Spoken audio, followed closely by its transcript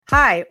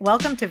Hi,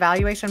 welcome to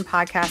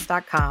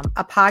valuationpodcast.com,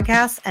 a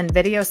podcast and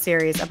video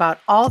series about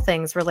all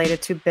things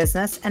related to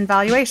business and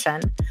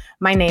valuation.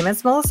 My name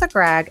is Melissa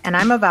Gregg, and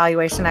I'm a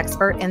valuation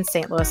expert in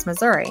St. Louis,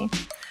 Missouri.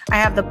 I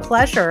have the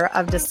pleasure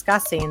of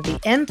discussing the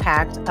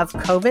impact of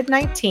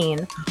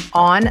COVID-19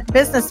 on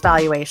business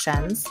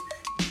valuations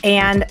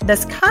and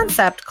this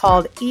concept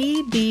called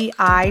EBITDA,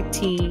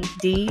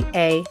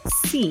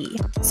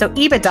 so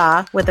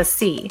EBITDA with a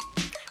C,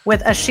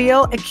 with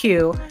Ashil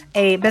Akue,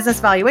 a business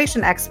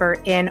valuation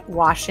expert in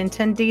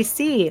Washington,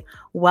 D.C.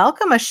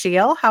 Welcome,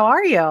 Ashil. How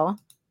are you?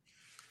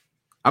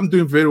 I'm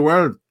doing very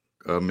well,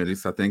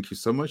 Melissa. Thank you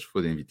so much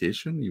for the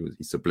invitation.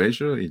 It's a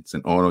pleasure. It's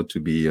an honor to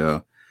be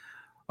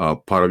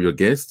part of your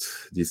guest.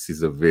 This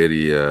is a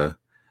very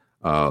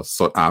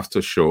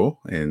sought-after show,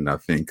 and I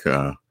think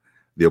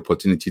the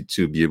opportunity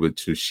to be able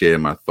to share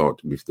my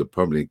thought with the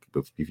public,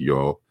 with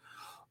your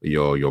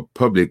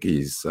public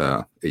is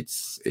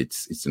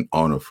it's an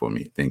honor for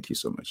me. Thank you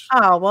so much.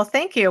 Oh, well,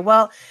 thank you.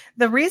 Well,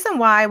 the reason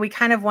why we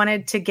kind of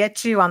wanted to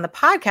get you on the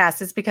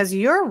podcast is because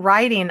you're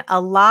writing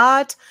a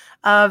lot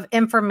of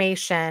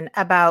information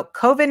about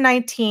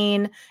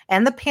COVID-19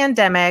 and the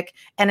pandemic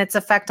and its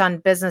effect on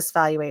business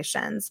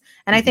valuations.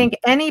 And I think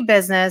any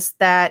business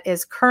that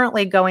is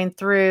currently going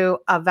through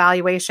a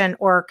valuation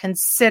or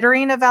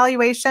considering a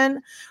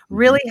valuation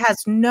really has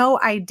no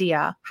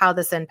idea how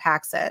this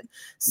impacts it.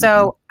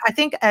 So I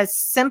think a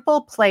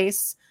simple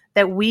place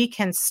that we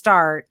can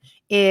start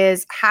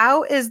is,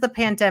 how is the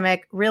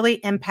pandemic really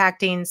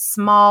impacting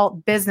small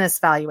business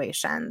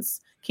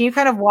valuations? Can you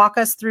kind of walk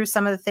us through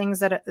some of the things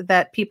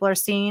that people are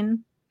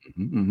seeing?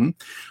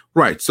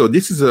 Right. So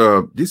this is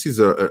a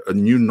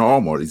new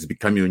normal. It's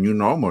becoming a new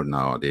normal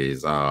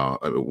nowadays.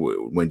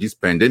 When this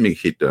pandemic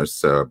hit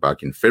us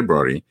back in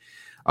February,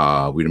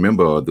 we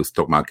remember the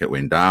stock market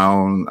went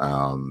down.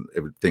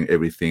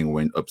 Everything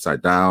went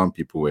upside down.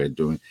 People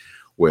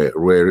were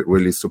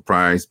really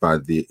surprised by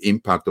the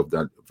impact of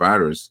that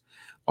virus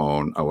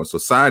on our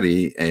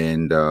society,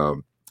 and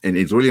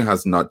it really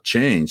has not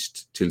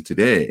changed till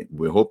today.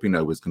 We're hoping that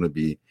it was going to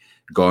be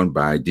gone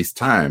by this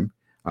time,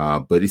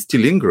 but it's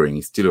still lingering.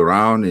 It's still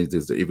around.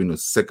 There's even a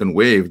second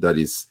wave that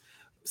is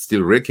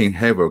still wreaking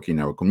havoc in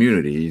our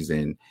communities,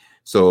 and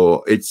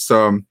so it's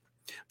the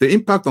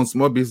impact on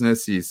small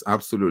business is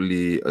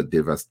absolutely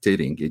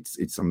devastating.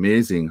 It's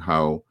amazing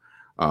how,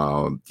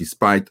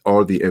 despite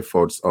all the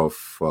efforts of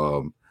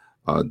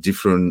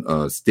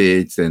different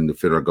states and the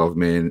federal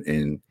government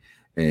and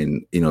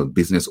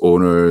business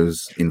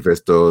owners,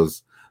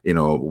 investors,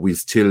 we're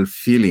still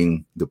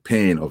feeling the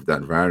pain of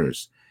that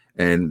virus.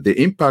 And the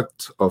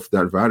impact of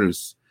that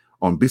virus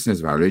on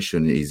business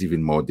valuation is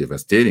even more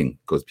devastating,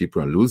 because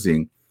people are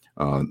losing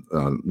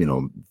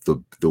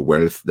the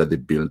wealth that they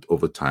built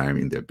over time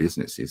in their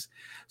businesses.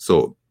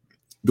 So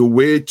the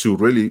way to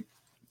really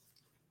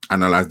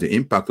analyze the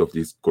impact of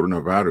this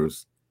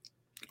coronavirus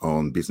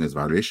on business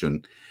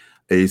valuation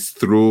is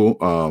through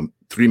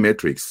three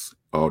metrics,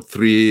 or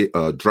three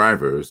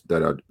drivers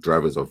that are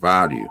drivers of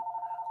value.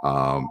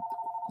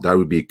 That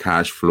would be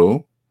cash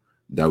flow,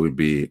 that would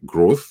be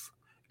growth,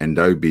 and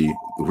that would be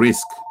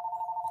risk.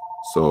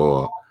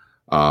 So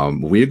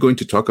we're going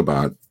to talk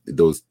about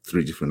those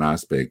three different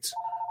aspects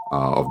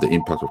of the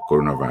impact of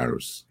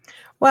coronavirus.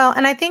 Well,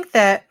 and I think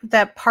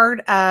that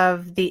part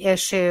of the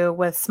issue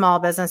with small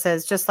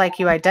businesses, just like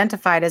you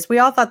identified, is we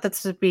all thought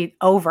this would be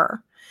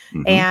over.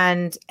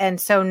 And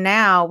so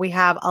now we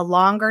have a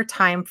longer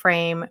time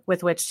frame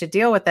with which to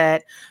deal with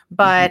it.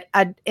 But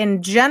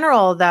in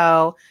general,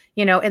 though,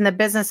 in the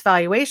business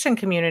valuation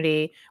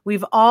community,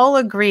 we've all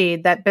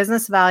agreed that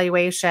business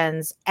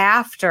valuations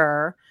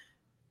after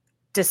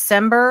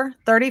December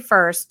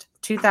 31st,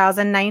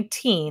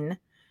 2019,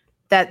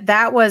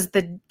 that was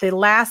the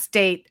last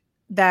date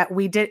that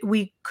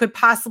we could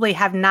possibly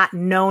have not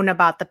known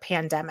about the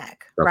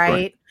pandemic,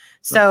 right?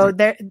 So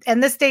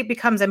and this date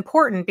becomes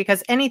important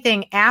because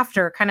anything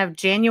after kind of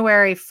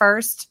January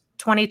 1st,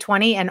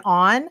 2020 and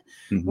on,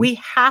 we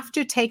have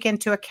to take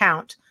into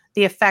account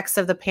the effects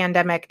of the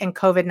pandemic and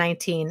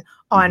COVID-19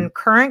 on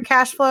current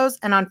cash flows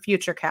and on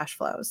future cash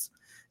flows.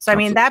 So, I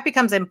mean, that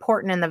becomes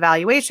important in the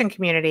valuation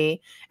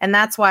community, and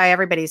that's why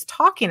everybody's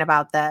talking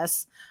about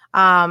this.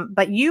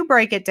 But you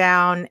break it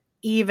down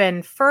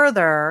even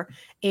further.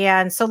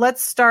 And so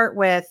let's start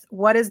with,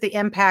 what is the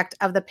impact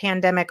of the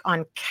pandemic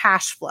on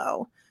cash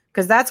flow?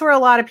 Because that's where a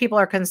lot of people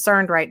are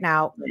concerned right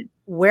now.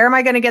 Where am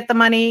I going to get the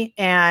money?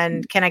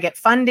 And can I get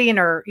funding,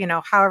 or,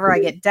 however I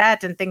get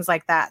debt and things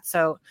like that?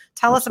 So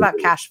tell us about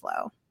cash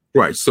flow.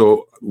 Right.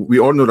 So we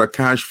all know that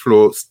cash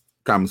flow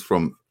comes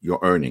from your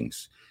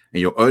earnings,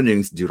 and your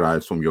earnings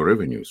derives from your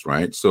revenues,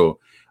 right? So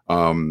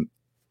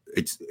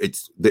it's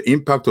the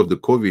impact of the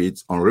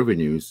COVID on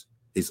revenues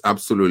is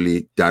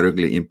absolutely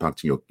directly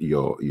impacting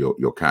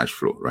your cash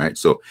flow, right?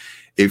 So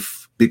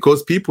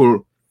because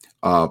people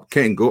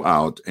can go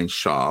out and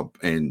shop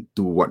and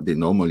do what they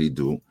normally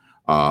do,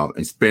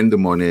 and spend the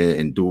money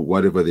and do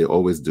whatever they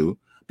always do,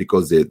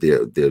 because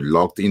they're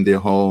locked in their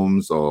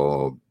homes,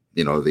 or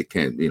they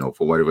can't,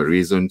 for whatever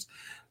reasons.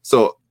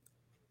 So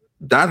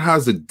that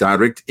has a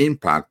direct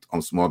impact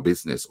on small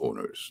business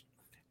owners.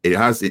 It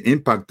has an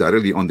impact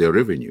directly on their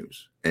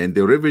revenues, and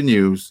the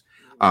revenues,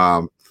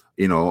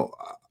 you know,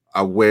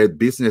 are where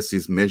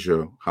businesses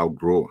measure how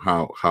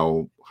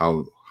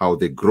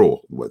they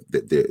grow. What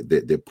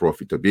the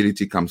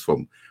profitability comes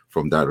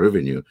from that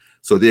revenue.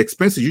 So the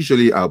expenses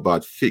usually are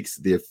about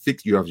fixed. They're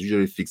fixed. You have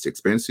usually fixed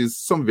expenses,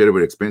 some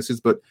variable expenses,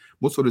 but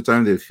most of the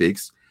time they're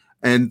fixed.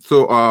 And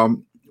so,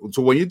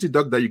 so when you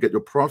deduct that, you get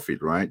your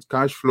profit, right?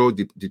 Cash flow,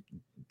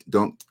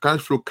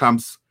 cash flow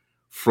comes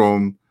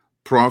from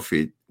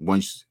profit.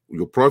 Once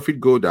your profit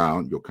go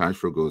down, your cash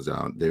flow goes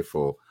down.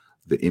 Therefore,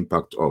 the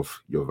impact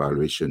of your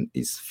valuation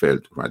is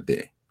felt right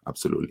there.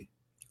 Absolutely.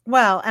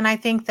 Well, and I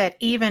think that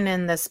even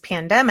in this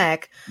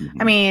pandemic,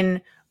 I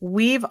mean,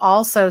 we've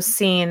also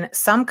seen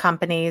some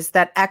companies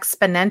that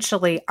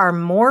exponentially are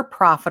more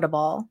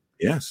profitable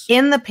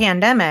in the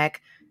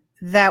pandemic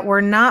that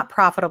were not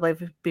profitable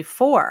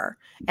before.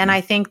 And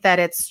I think that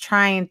it's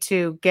trying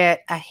to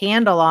get a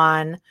handle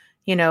on,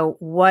 you know,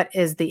 what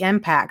is the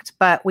impact.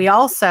 But we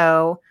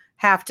also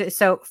have to,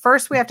 so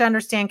first we have to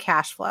understand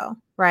cash flow,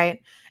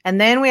 right?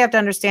 And then we have to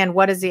understand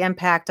what is the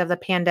impact of the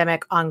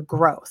pandemic on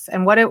growth,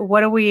 and what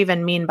do we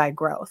even mean by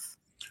growth?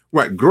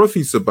 Right, growth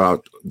is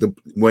about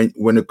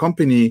when a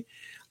company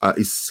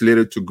is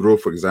slated to grow,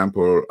 for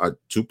example, at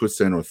 2%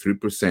 or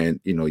 3%,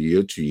 you know,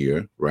 year to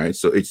year, right?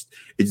 So it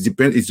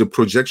depends. It's a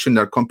projection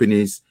that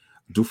companies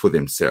do for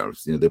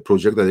themselves. You know, they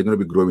project that they're going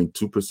to be growing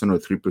 2% or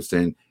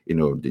 3%, you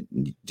know,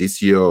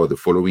 this year or the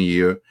following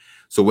year.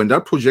 So when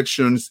that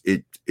projections,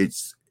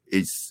 it's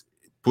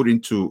put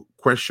into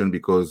question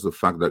because the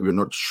fact that we're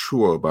not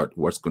sure about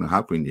what's going to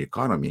happen in the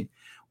economy,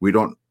 we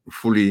don't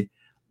fully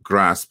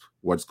grasp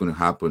what's going to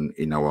happen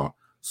in our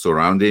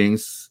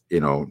surroundings,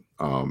 you know.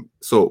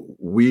 So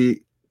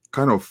we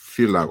kind of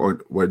feel like,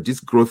 well,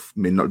 this growth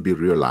may not be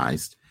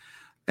realized,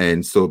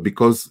 and so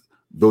because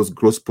those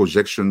growth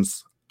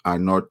projections are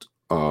not,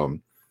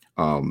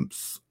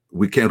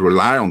 we can't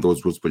rely on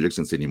those growth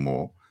projections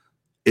anymore.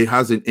 It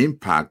has an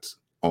impact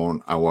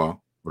on our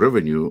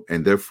revenue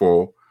and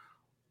therefore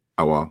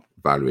our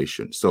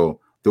valuation. So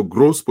the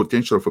growth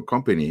potential of a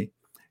company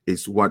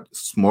is what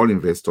small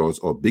investors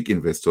or big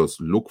investors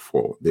look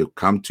for. They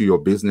come to your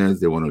business,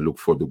 they want to look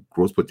for the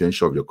growth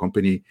potential of your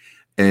company.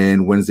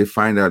 And when they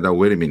find out that,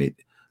 wait a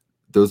minute,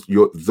 those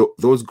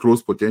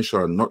growth potential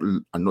are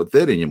not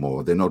there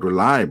anymore, they're not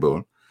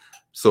reliable.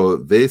 So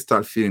they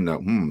start feeling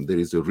that, there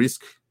is a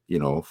risk, you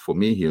know, for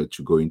me here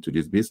to go into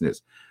this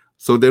business.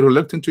 So they're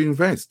reluctant to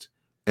invest.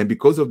 And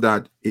because of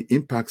that, it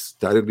impacts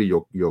directly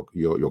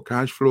your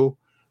cash flow,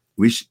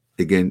 which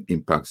again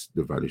impacts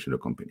the valuation of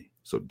the company.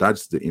 So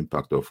that's the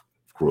impact of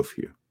growth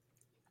here.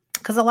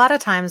 Because a lot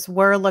of times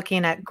we're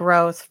looking at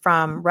growth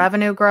from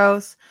revenue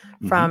growth,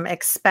 from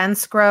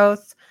expense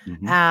growth,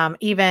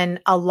 even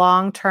a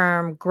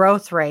long-term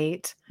growth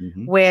rate,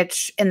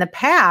 which in the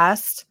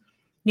past,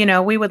 you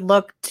know, we would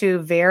look to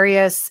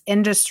various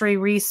industry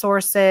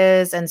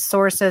resources and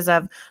sources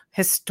of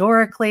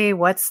historically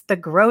what's the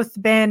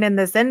growth been in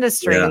this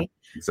industry. Yeah,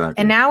 exactly.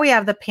 And now we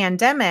have the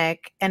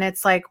pandemic, and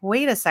it's like,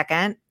 wait a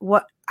second,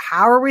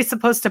 how are we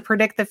supposed to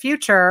predict the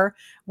future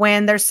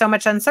when there's so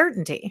much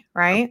uncertainty,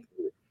 right?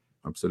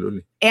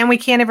 Absolutely. And we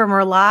can't even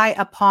rely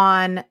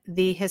upon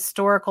the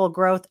historical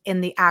growth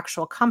in the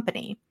actual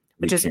company,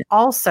 which is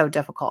also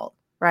difficult,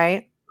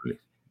 right?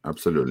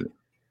 Absolutely.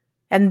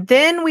 And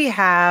then we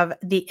have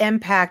the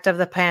impact of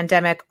the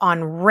pandemic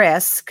on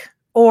risk,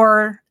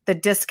 or the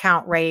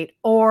discount rate,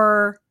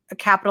 or a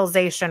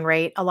capitalization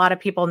rate. A lot of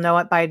people know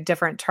it by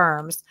different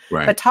terms.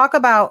 Right. But talk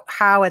about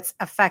how it's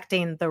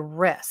affecting the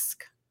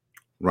risk.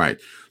 Right.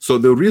 So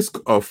the risk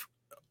of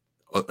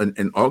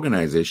an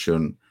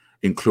organization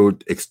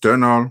include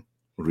external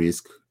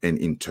risk and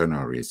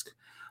internal risk.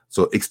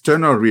 So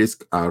external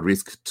risk are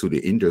risk to the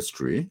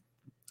industry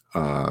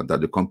that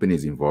the company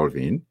is involved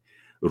in,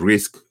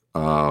 risk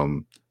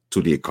to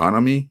the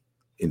economy,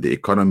 in the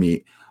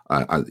economy,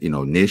 you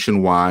know,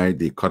 nationwide,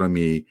 the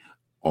economy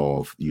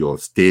of your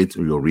state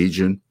or your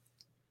region.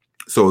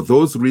 So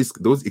those risks,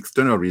 those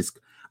external risks,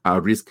 are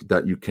risks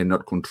that you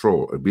cannot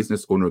control. A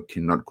business owner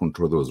cannot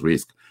control those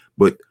risks,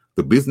 but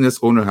the business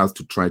owner has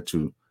to try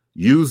to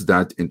use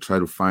that and try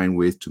to find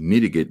ways to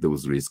mitigate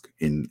those risks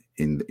in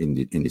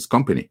his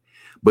company.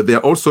 But there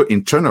are also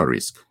internal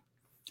risks.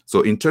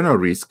 So internal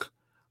risk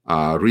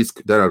are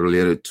risks that are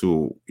related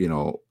to, you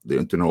know, the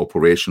internal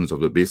operations of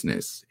the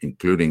business,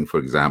 including,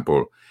 for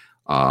example,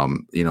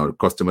 you know,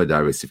 customer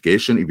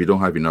diversification. If you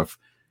don't have enough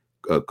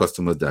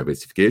customer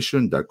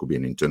diversification, that could be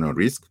an internal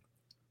risk.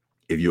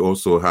 If you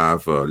also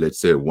have, let's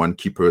say, one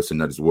key person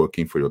that is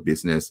working for your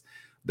business,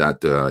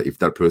 that if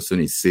that person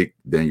is sick,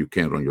 then you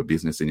can't run your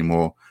business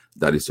anymore.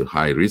 That is a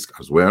high risk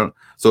as well.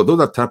 So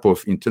those are type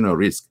of internal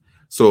risk.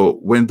 So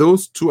when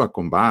those two are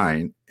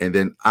combined and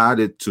then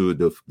added to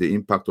the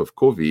impact of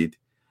COVID,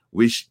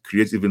 which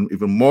creates even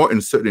more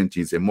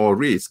uncertainties and more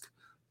risk,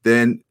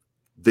 then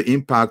the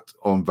impact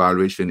on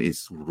valuation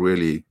is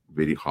really,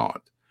 very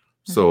hard.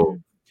 So,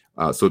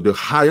 so the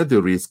higher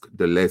the risk,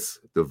 the less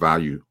the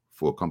value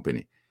for a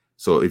company.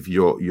 So if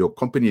your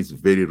company is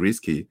very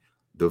risky,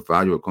 the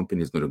value of a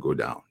company is going to go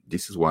down.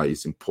 This is why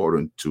it's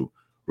important to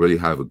really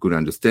have a good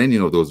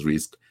understanding of those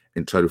risks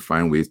and try to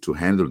find ways to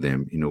handle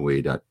them in a way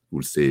that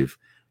will save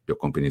your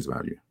company's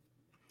value.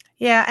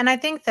 Yeah, and I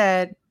think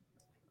that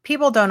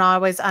people don't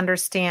always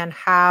understand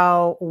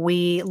how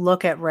we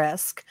look at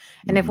risk.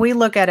 And if we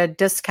look at a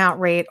discount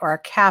rate or a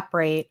cap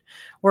rate,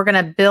 we're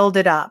going to build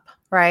it up,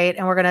 right?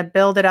 And we're going to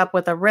build it up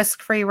with a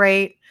risk-free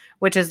rate,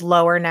 which is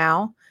lower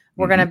now.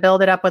 We're going to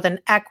build it up with an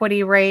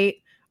equity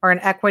rate or an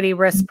equity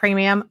risk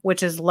premium,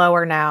 which is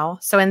lower now.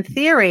 So in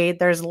theory,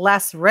 there's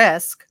less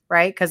risk,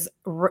 right? Because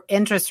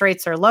interest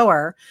rates are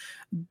lower,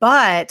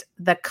 but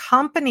the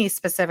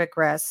company-specific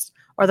risk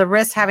or the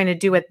risk having to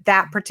do with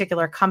that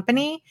particular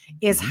company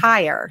is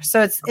higher.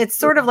 So it's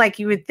sort of like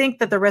you would think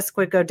that the risk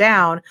would go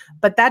down,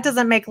 but that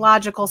doesn't make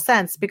logical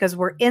sense because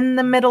we're in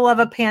the middle of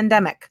a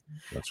pandemic.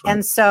 That's right.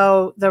 And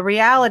so the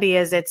reality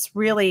is it's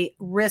really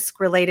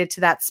risk related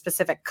to that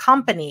specific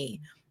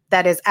company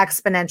that is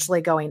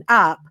exponentially going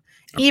up,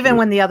 even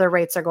when the other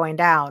rates are going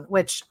down,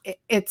 which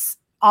it's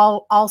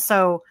all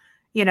also,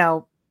 you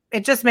know,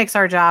 it just makes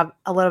our job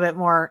a little bit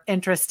more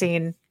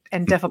interesting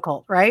and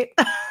difficult, right?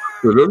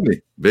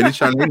 Absolutely. Very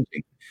challenging.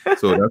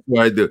 So that's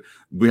why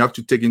we have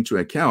to take into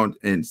account.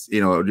 And,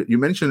 you know, you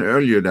mentioned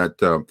earlier that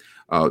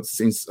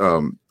since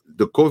the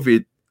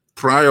COVID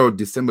prior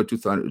December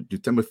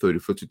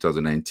 31st,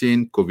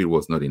 2019, COVID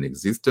was not in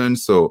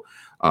existence. So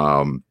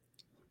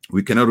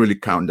we cannot really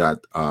count that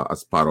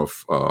as part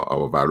of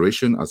our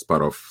valuation, as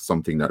part of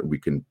something that we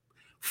can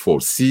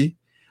foresee,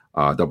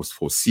 that was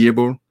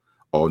foreseeable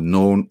or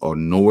known or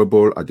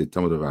knowable at the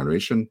time of the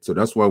valuation. So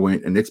that's why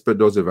when an expert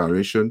does a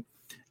valuation,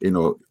 you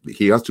know,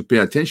 he has to pay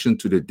attention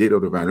to the date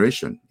of the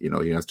valuation. You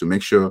know, he has to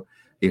make sure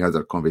he has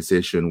a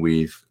conversation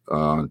with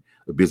a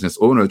business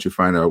owner to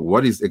find out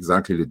what is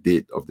exactly the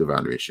date of the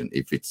valuation.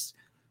 If it's,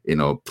 you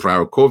know,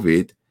 prior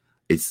COVID,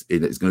 it's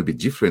going to be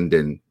different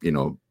than, you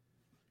know,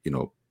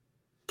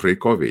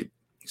 pre-COVID.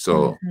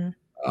 So,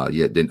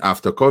 then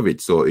after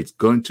COVID. So it's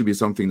going to be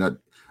something that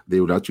they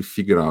would have to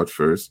figure out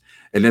first.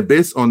 And then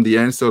based on the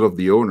answer of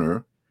the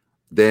owner,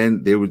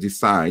 then they will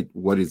decide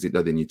what is it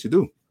that they need to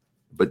do.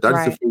 But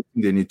that's the first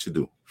thing they need to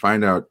do.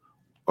 Find out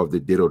of the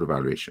date of the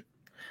valuation.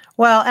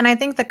 Well, and I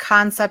think the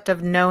concept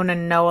of known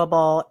and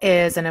knowable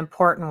is an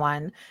important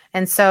one.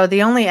 And so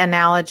the only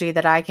analogy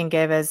that I can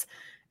give is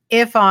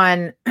if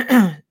on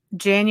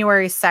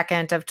January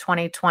 2nd of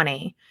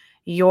 2020,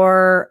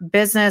 your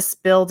business,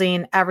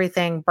 building,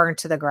 everything burnt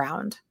to the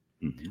ground.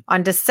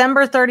 On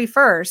December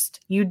 31st,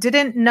 you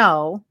didn't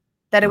know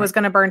that it was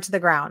going to burn to the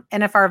ground.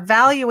 And if our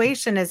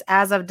valuation is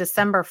as of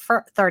December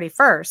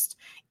 31st,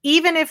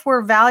 even if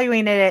we're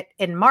valuing it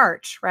in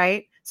March,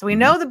 right? So we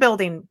know the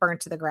building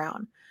burnt to the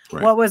ground.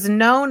 Right. What was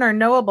known or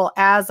knowable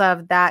as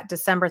of that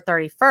December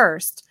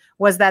 31st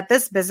was that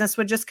this business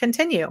would just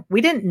continue.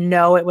 We didn't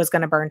know it was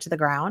going to burn to the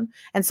ground.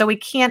 And so we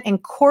can't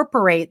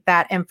incorporate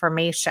that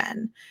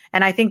information.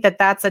 And I think that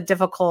that's a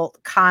difficult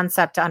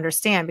concept to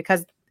understand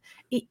because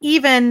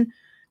even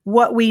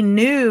what we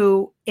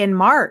knew in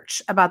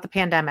March about the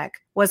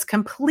pandemic was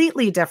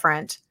completely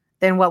different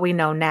than what we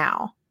know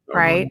now,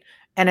 right?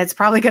 And it's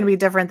probably going to be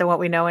different than what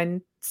we know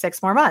in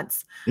 6 more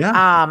months.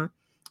 Yeah.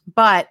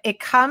 But it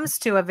comes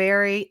to a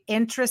very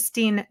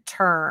interesting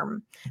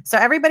term. So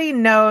everybody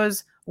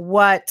knows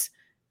what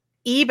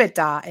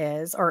EBITDA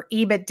is or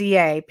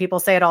EBITDA. People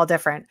say it all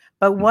different.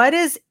 But what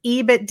is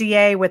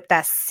EBITDA with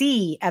that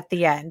C at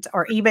the end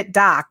or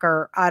EBITDAC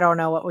or I don't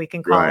know what we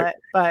can call it.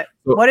 But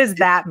so, what does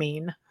that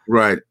mean?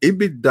 Right.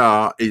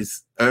 EBITDA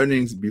is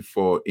earnings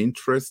before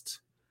interest,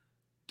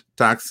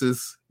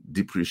 taxes,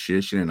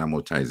 depreciation, and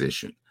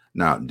amortization.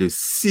 Now, the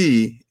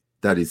C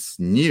that is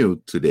new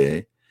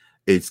today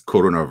is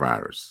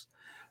coronavirus.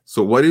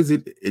 So what is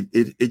it?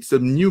 It's a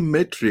new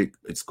metric.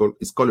 It's called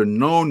a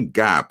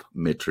non-GAAP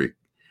metric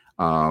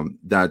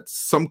that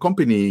some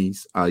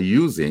companies are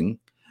using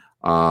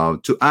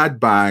to add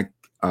back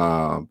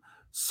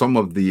some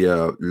of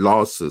the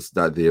losses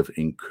that they have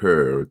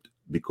incurred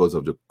because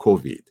of the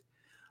COVID.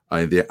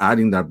 They're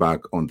adding that back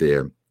on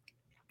their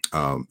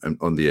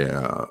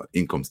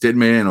income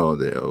statement or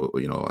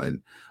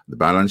and the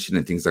balance sheet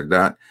and things like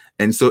that.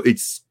 And so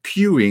it's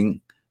skewing.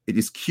 It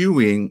is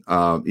skewing,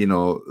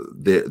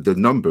 the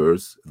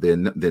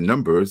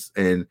numbers,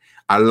 and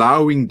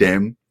allowing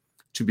them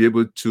to be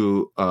able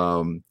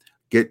to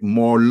get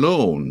more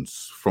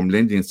loans from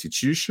lending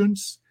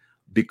institutions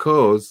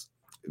because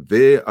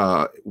they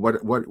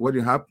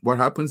what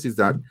happens is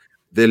that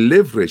the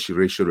leverage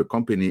ratio of the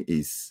company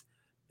is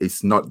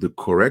not the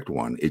correct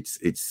one. It's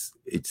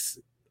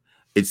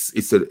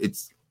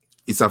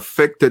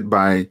affected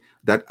by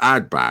that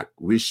add back,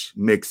 which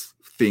makes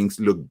things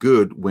look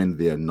good when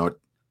they are not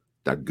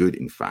that good,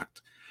 in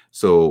fact.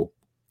 So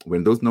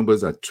when those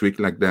numbers are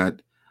tweaked like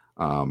that,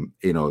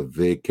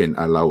 they can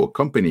allow a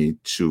company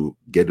to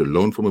get a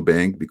loan from a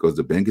bank because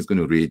the bank is going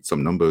to read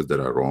some numbers that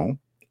are wrong,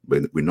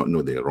 but we not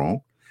know they're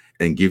wrong,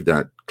 and give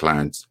that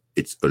client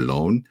a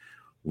loan,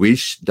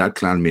 which that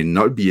client may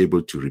not be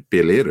able to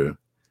repay later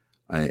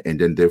and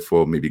then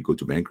therefore maybe go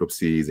to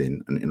bankruptcies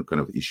and kind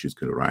of issues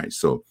can arise.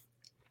 So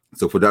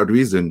for that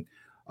reason,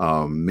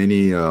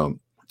 many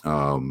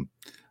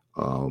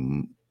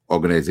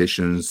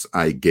organizations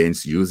are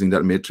against using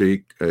that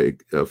metric.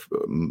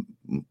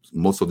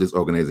 Most of these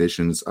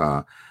organizations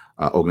are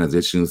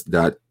organizations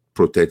that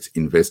protect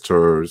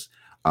investors.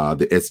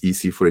 The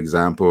SEC, for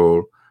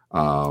example,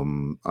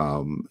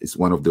 is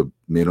one of the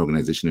main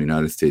organizations in the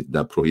United States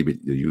that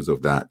prohibit the use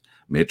of that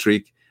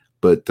metric.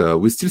 But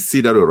we still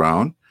see that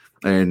around.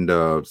 And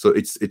so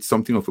it's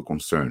something of a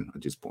concern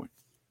at this point.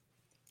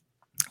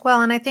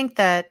 Well, and I think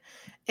that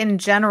in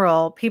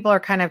general, people are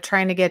kind of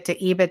trying to get to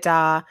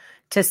EBITDA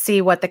to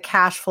see what the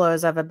cash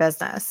flows of a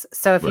business.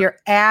 So if you're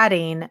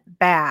adding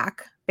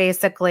back,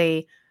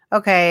 basically,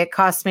 okay, it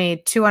cost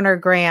me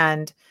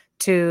 $200,000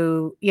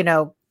 to,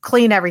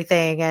 clean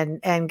everything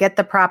and get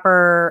the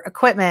proper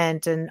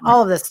equipment and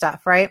all of this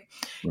stuff, right?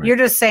 You're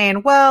just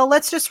saying, well,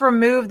 let's just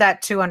remove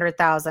that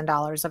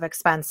 $200,000 of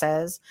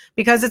expenses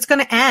because it's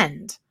going to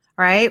end,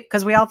 right?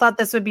 Because we all thought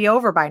this would be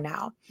over by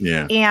now.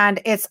 Yeah. And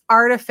it's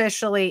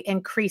artificially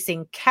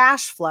increasing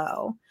cash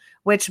flow,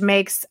 which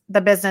makes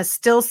the business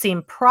still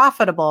seem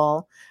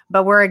profitable,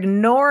 but we're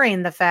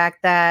ignoring the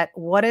fact that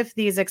what if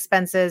these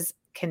expenses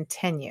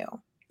continue,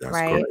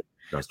 right? Correct.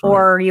 That's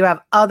or you have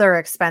other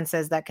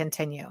expenses that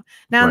continue.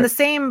 Now, in the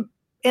same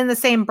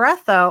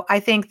breath, though, I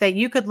think that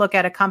you could look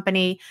at a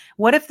company.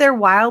 What if they're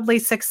wildly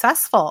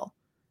successful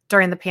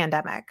during the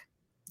pandemic?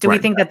 Do we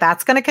think that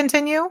that's going to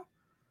continue?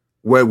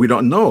 Well, we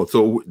don't know.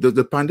 So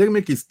the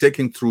pandemic is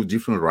taking through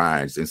different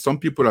rides, and some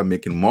people are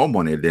making more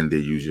money than they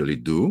usually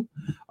do,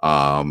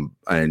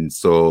 and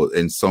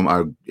some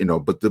are,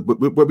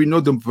 but we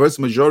know the vast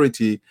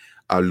majority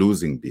are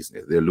losing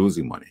business. They're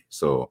losing money.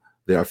 So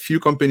there are few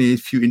companies,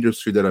 few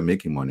industries that are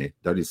making money.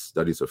 That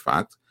is a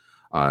fact.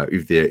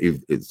 If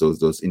it's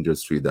those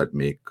industries that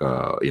make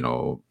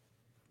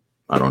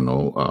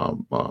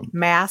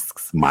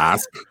masks,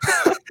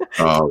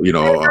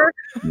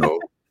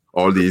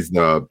 all these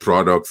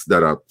products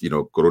that are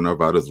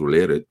coronavirus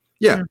related.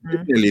 Yeah,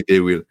 definitely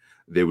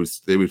they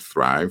will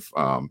thrive.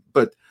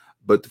 But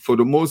for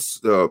the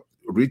most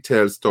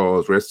retail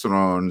stores,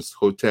 restaurants,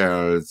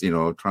 hotels,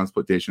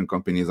 transportation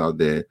companies out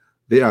there,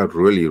 they are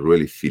really,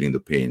 really feeling the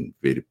pain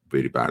very,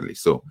 very badly.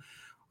 So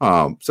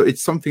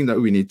it's something that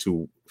we need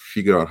to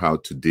figure out how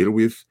to deal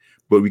with,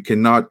 but we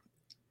cannot,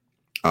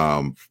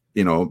 for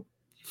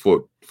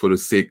the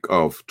sake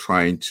of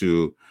trying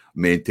to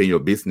maintain your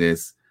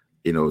business,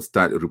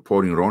 start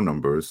reporting wrong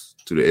numbers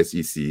to the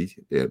SEC,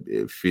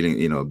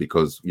 feeling,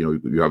 because,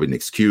 you have an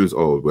excuse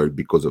or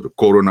because of the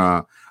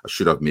corona, I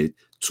should have made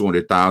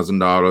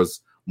 $200,000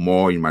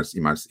 more in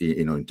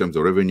terms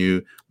of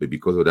revenue, but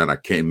because of that, I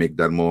can't make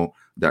that more,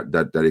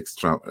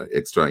 that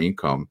extra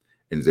income,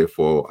 and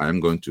therefore I'm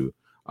going to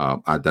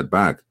add that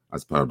back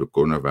as part of the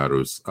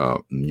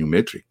coronavirus new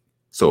metric.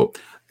 So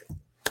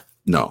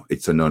no,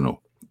 it's a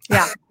no.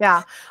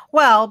 Yeah.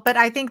 Well, but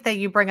I think that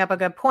you bring up a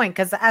good point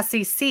because the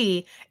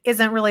SEC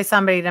isn't really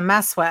somebody to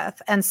mess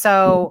with. And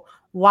so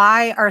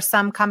why are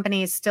some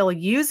companies still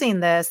using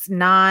this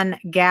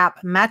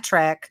non-GAAP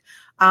metric?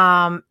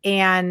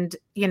 And,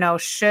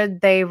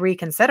 should they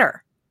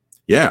reconsider?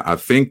 Yeah, I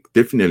think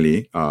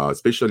definitely,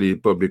 especially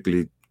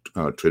publicly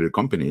traded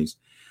companies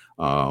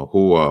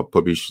who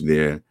publish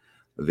their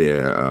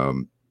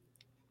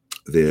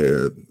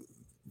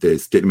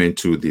statement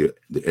to the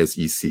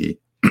SEC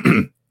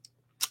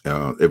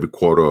every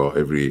quarter or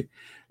every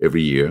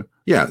year.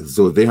 Yeah,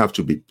 so they have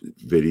to be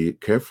very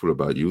careful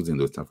about using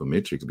those type of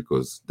metrics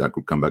because that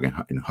could come back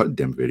and hurt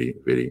them very,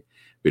 very,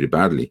 very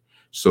badly.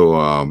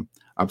 So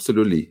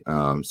absolutely.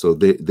 So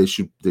they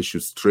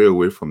should stray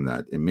away from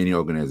that. And many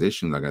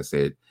organizations, like I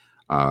said,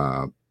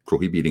 are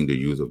prohibiting the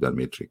use of that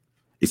metric.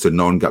 It's a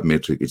non-GAAP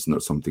metric. It's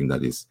not something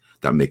that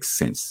makes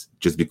sense.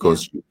 Just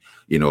because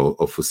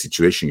of a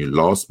situation you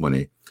lost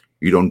money,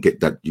 you don't get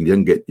that. You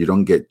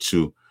don't get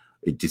to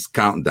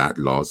discount that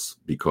loss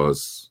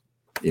because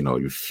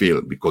you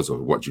feel because of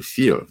what you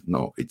feel.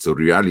 No, it's a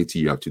reality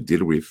you have to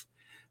deal with,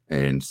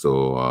 and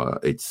so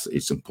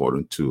it's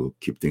important to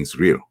keep things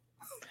real.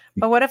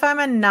 But what if I'm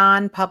a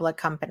non-public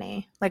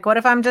company? Like, what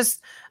if I'm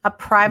just a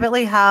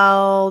privately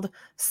held,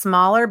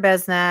 smaller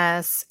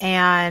business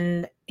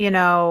and,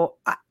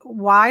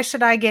 why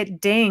should I get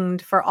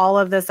dinged for all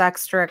of this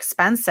extra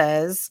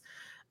expenses?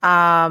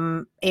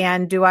 And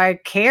do I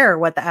care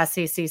what the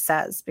SEC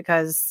says?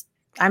 Because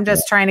I'm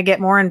just trying to get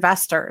more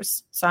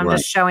investors. So I'm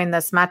just showing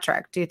this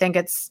metric. Do you think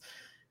it's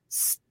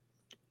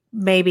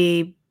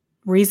maybe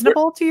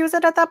reasonable to use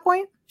it at that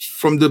point?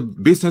 From the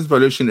business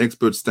valuation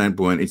expert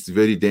standpoint, it's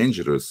very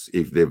dangerous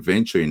if they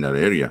venture in that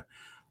area.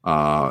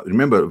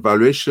 Remember,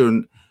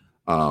 valuation,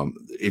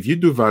 if you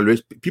do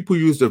valuation, people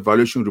use the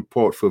valuation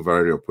report for a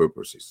variety of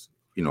purposes.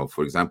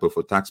 For example,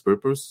 for tax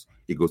purpose,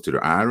 it goes to the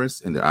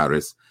IRS, and the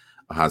IRS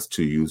has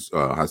to use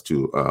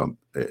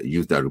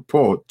that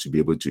report to be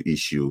able to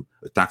issue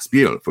a tax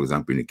bill. For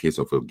example, in the case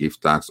of a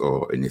gift tax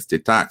or an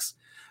estate tax,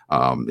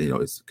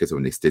 It's a case of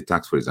an estate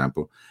tax, for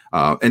example.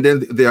 And then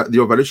the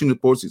evaluation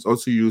reports is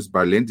also used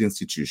by lending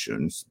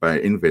institutions, by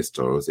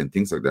investors, and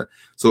things like that.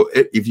 So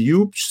if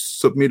you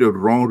submit a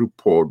wrong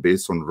report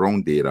based on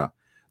wrong data,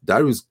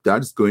 that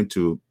is going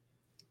to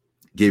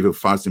give a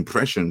false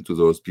impression to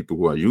those people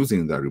who are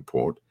using that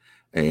report,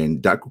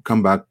 and that could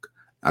come back.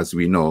 As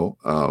we know,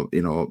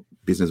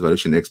 business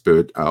valuation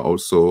experts are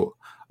also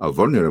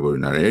vulnerable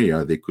in that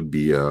area. They could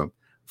be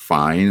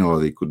fined, or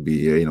they could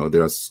be,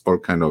 there are all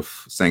kind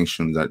of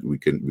sanctions that we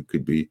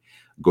could be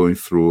going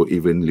through,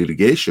 even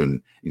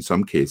litigation in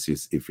some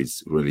cases if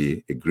it's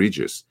really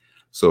egregious.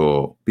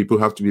 So people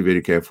have to be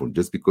very careful.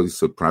 Just because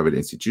it's a private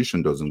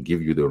institution doesn't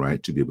give you the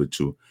right to be able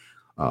to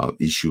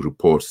issue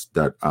reports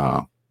that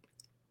are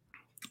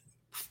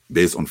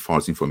based on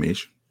false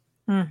information.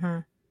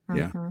 Mm-hmm.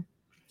 Yeah. Mm-hmm.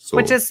 So,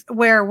 which is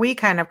where we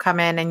kind of come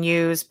in and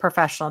use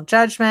professional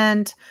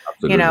judgment.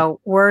 Absolutely.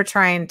 We're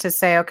trying to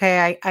say,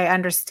 okay, I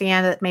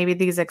understand that maybe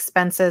these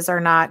expenses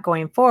are not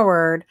going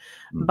forward,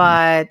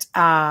 but,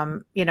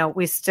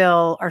 we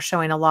still are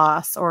showing a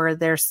loss, or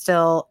there's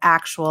still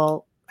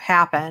actual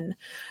happen.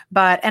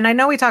 And I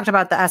know we talked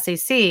about the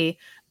SEC,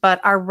 but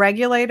are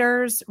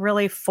regulators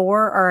really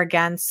for or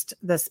against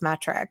this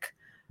metric?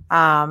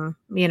 Do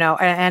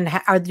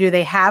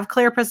they have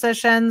clear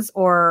positions,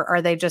 or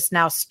are they just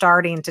now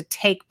starting to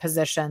take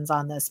positions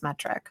on this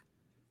metric?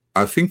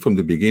 I think from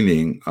the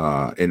beginning,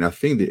 and I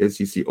think the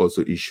SEC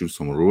also issued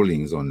some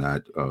rulings on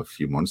that a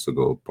few months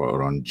ago,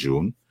 around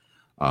June,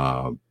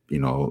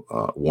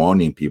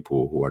 warning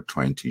people who are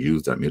trying to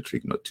use that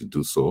metric not to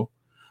do so.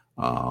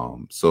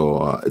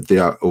 So they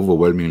are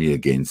overwhelmingly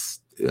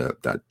against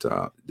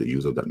the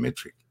use of that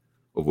metric,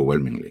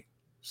 overwhelmingly.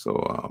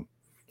 So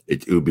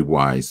it will be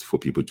wise for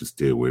people to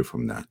stay away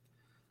from that.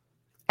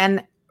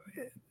 And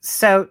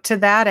so to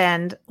that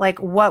end,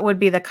 what would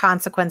be the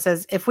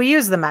consequences if we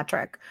use the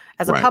metric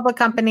as a public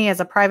company, as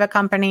a private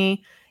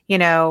company?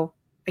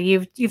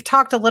 You've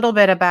talked a little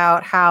bit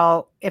about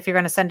how if you're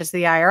going to send it to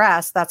the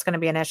IRS, that's going to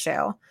be an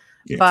issue.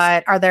 Yes.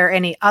 But are there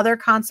any other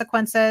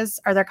consequences?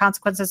 Are there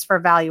consequences for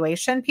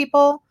valuation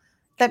people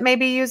that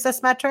maybe use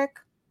this metric?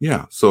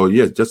 Yeah. So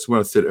yes, just what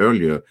I said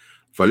earlier,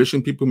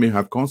 valuation people may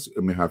have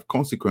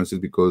consequences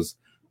because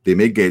they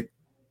may get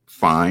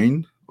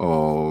fined,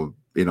 or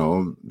the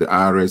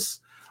IRS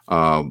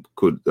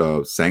could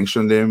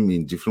sanction them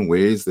in different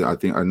ways.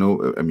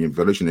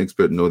 Valuation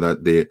experts know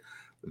that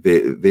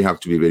they have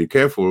to be very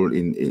careful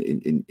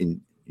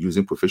in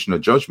using professional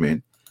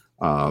judgment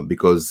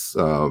because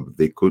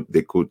they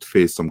could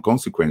face some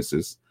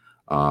consequences.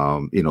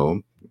 And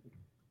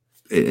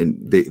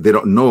they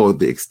don't know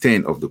the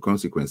extent of the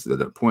consequences at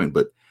that point.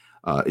 But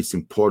it's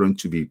important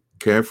to be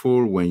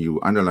careful when you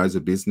analyze a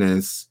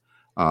business.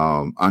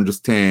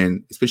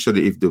 Understand,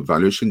 especially if the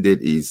valuation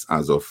date is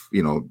as of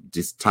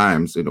these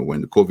times,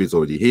 when the COVID is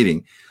already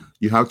hitting,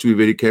 you have to be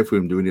very careful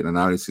in doing the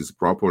analysis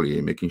properly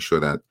and making sure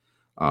that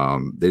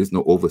there is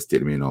no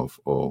overstatement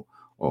or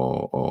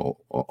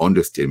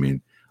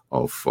understatement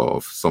of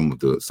some of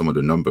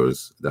the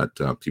numbers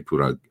that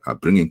people are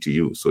bringing to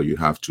you. So you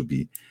have to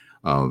be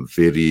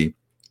very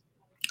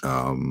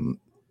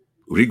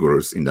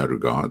rigorous in that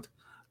regard,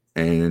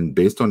 and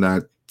based on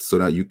that, so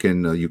that you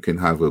can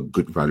have a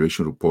good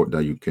valuation report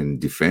that you can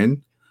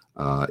defend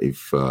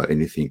if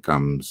anything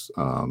comes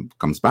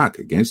back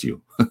against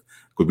you.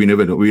 Could we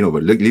never know?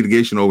 But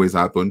litigation always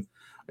happen.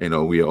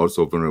 We are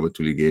also vulnerable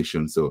to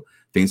litigation, so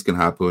things can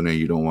happen, and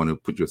you don't want to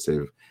put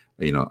yourself,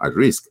 at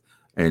risk.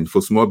 And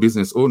for small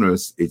business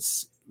owners,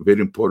 it's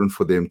very important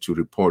for them to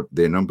report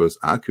their numbers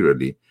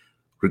accurately,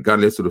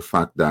 regardless of the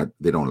fact that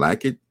they don't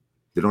like it.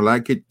 They don't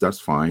like it, that's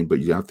fine,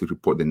 but you have to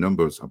report the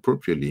numbers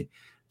appropriately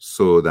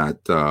so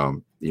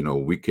that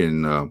we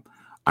can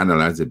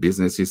analyze the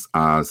businesses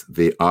as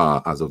they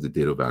are as of the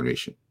date of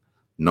valuation,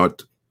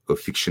 not a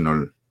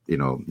fictional,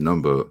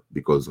 number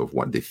because of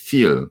what they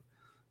feel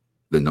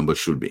the number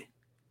should be.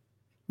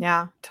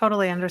 Yeah,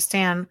 totally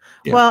understand.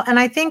 Yeah. Well, and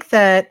I think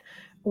that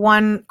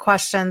one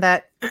question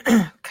that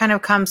kind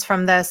of comes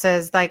from this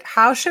is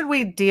how should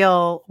we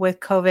deal with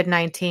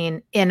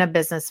COVID-19 in a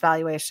business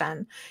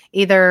valuation?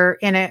 Either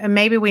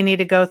maybe we need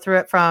to go through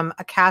it from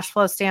a cash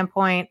flow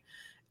standpoint,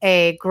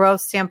 a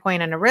growth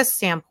standpoint, and a risk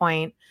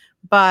standpoint.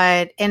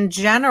 But in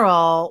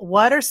general,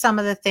 what are some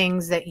of the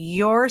things that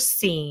you're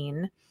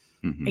seeing,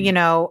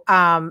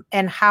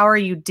 and how are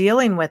you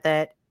dealing with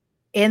it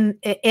in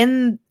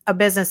a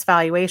business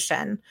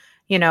valuation?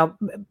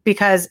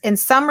 Because in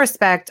some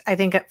respect, I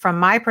think from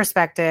my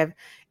perspective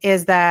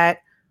is that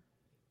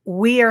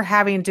we are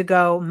having to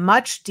go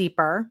much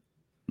deeper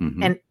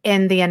and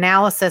in the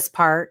analysis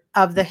part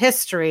of the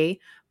history,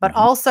 but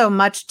also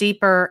much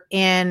deeper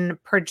in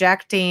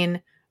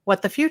projecting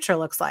what the future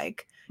looks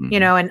like,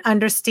 and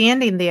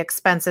understanding the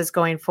expenses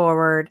going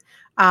forward.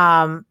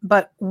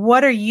 But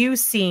what are you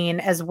seeing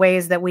as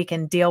ways that we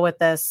can deal with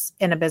this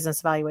in a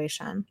business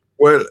valuation?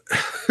 Well,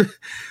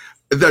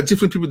 there are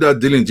different people that are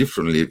dealing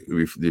differently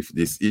with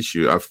this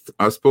issue.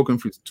 I've spoken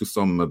to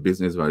some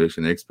business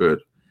valuation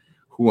experts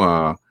who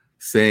are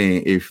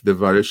saying if the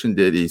valuation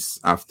date is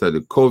after the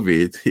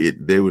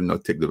COVID, they will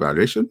not take the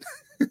valuation.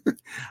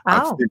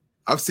 Oh.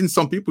 I've seen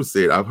some people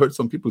say it. I've heard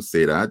some people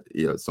say that.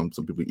 Yeah, some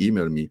people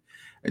email me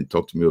and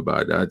talk to me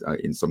about that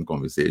in some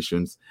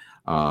conversations.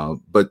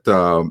 But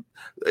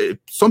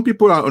some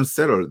people are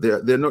unsettled.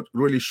 They're not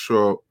really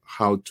sure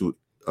how to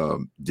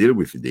deal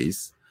with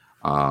this.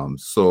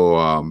 But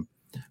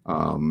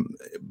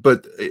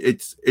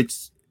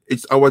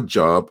it's our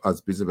job as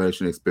business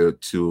valuation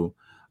expert to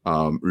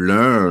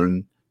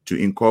learn to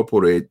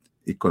incorporate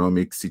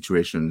economic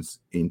situations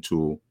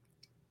into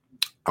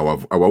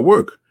our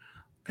work,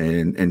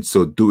 and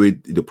so do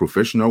it the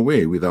professional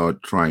way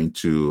without trying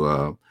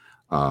to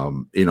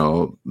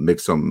make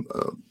some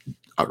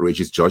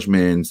outrageous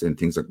judgments and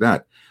things like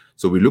that.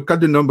 So we look at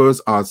the numbers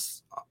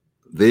as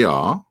they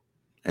are,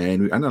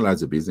 and we analyze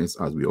the business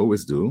as we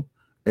always do,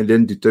 and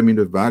then determine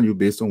the value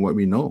based on what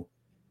we know.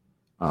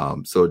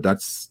 So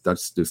that's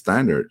the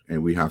standard,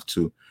 and we have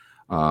to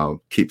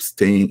keep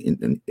staying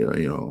in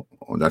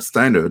on that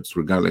standards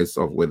regardless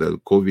of whether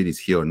COVID is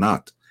here or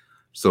not.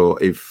 So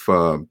if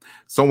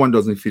someone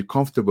doesn't feel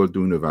comfortable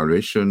doing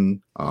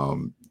evaluation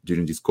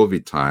during this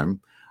COVID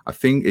time, I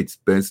think it's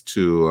best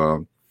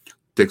to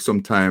take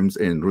some time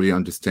and really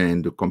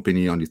understand the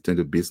company, understand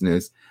the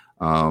business,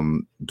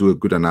 do a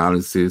good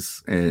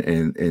analysis,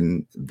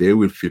 and they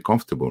will feel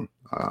comfortable.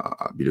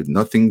 Because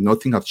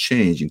nothing has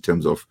changed in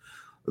terms of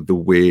the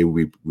way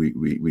we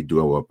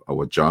do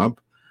our job,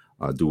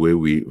 the way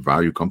we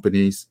value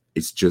companies.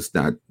 It's just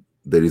that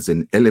there is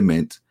an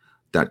element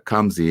that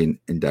comes in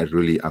and that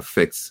really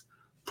affects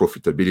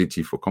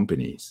profitability for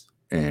companies.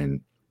 And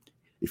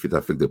if it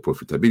affects the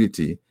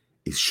profitability,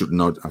 it should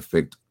not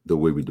affect the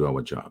way we do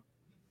our job.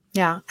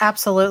 Yeah,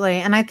 absolutely.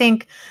 And I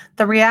think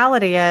the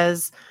reality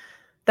is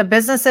the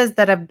businesses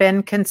that have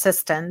been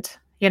consistent,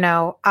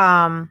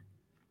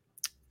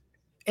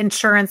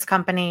 insurance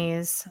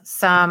companies,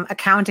 some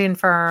accounting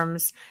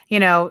firms,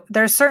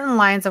 there's certain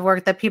lines of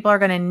work that people are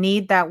going to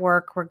need that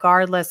work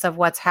regardless of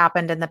what's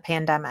happened in the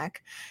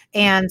pandemic.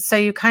 And so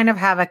you kind of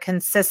have a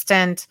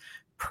consistent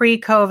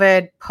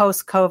pre-COVID,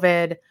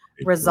 post-COVID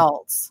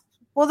results.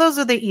 Well, those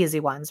are the easy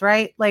ones,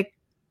 right? Like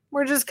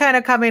we're just kind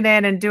of coming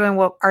in and doing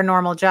what our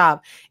normal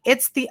job.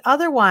 It's the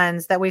other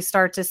ones that we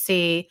start to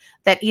see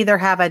that either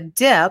have a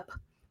dip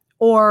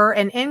or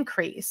an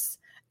increase.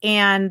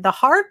 And the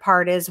hard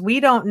part is we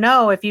don't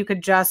know if you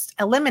could just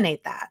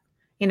eliminate that,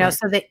 right.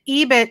 So the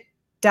EBIT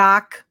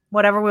doc,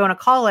 whatever we want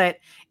to call it,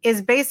 is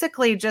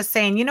basically just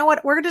saying, you know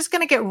what, we're just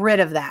going to get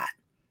rid of that.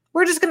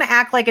 We're just going to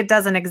act like it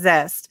doesn't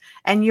exist.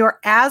 And you're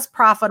as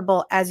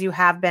profitable as you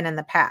have been in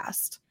the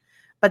past.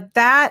 But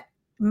that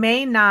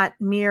may not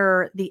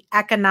mirror the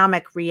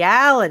economic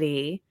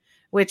reality,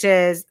 which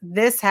is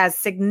this has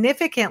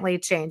significantly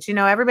changed.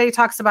 Everybody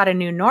talks about a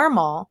new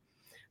normal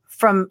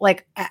from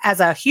like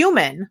as a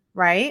human,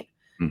 right?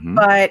 Mm-hmm.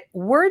 But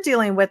we're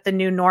dealing with the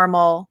new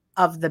normal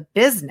of the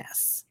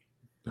business.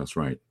 That's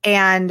right.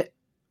 And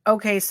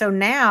okay, so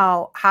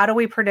now how do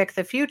we predict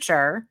the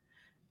future,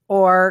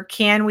 or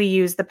can we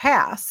use the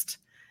past?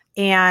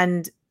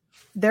 And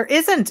there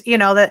isn't,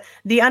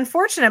 the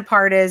unfortunate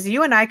part is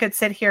you and I could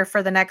sit here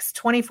for the next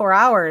 24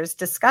 hours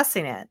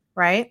discussing it,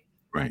 right?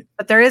 Right.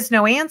 But there is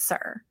no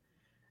answer.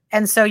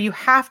 And so you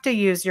have to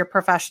use your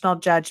professional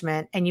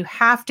judgment, and you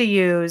have to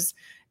use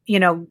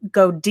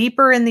go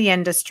deeper in the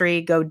industry,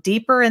 go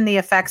deeper in the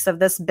effects of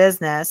this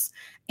business,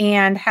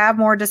 and have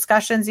more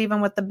discussions even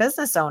with the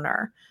business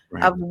owner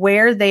right. of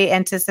where they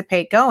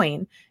anticipate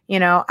going.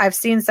 I've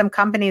seen some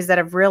companies that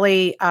have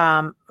really,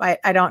 I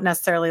don't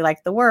necessarily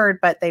like the word,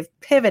 but they've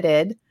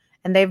pivoted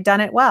and they've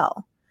done it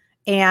well.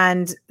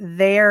 And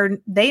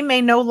they may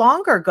no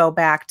longer go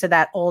back to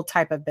that old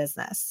type of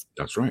business.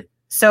 That's right.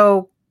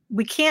 So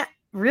we can't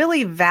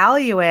really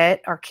value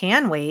it, or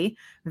can we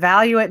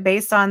value it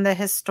based on the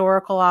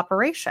historical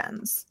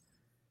operations?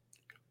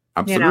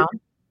 Absolutely.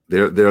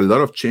 There are a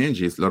lot of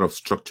changes, a lot of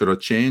structural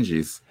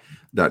changes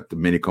that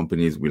many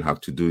companies will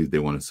have to do if they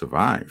want to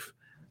survive.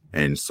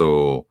 And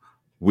so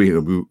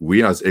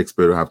we as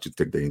experts have to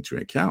take that into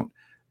account.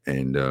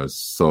 And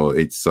so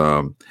it's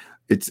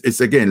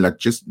again, like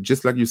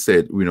just like you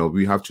said,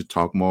 we have to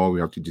talk more, we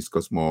have to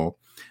discuss more.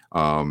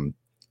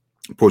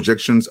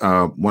 Projections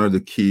are one of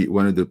the key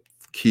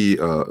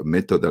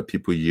method that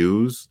people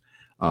use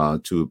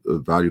to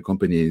value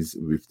companies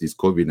with this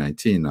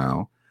COVID-19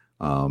 now,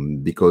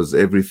 because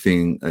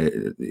everything,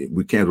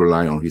 we can't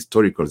rely on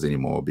historicals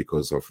anymore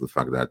because of the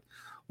fact that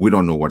we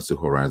don't know what the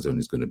horizon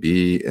is going to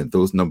be. And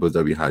those numbers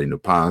that we had in the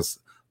past,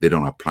 they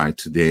don't apply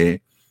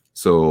today.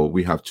 So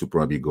we have to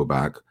probably go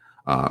back.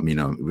 We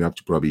have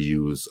to probably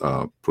use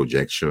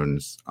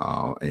projections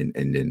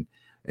and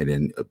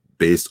then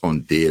based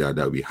on data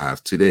that we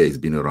have today. It's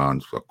been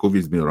around,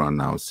 COVID's been around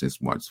now since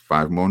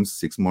 5 months,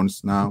 6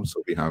 months now.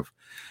 So we have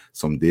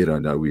some data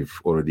that we've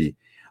already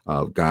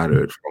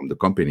gathered from the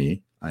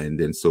company. And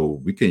then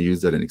so we can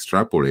use that and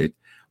extrapolate.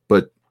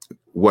 But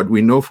what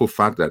we know for a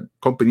fact that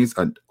companies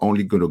are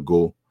only going to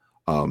go,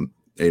 are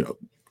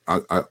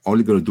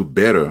only going to do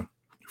better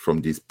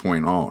from this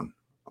point on.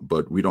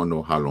 but we don't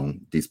know how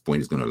long this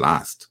point is going to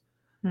last.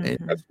 Mm-hmm. And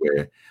that's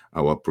where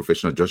our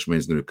professional judgment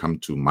is going to come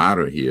to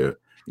matter here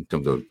in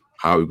terms of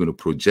how we're going to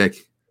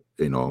project,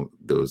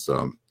 those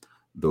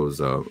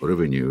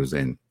revenues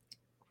and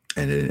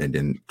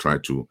then try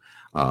to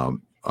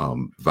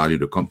value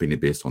the company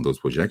based on those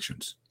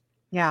projections.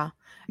 Yeah.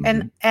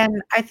 Mm-hmm.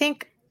 And I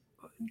think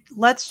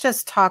let's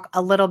just talk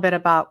a little bit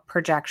about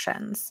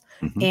projections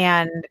mm-hmm.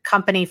 and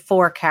company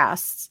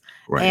forecasts.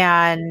 Right.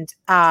 And,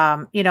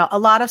 a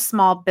lot of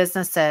small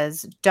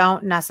businesses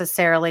don't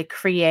necessarily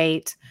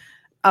create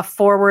a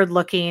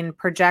forward-looking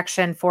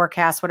projection,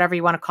 forecast, whatever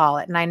you want to call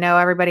it. And I know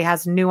everybody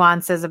has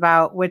nuances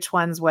about which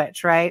one's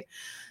which, right?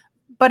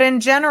 But in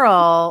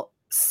general,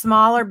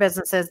 smaller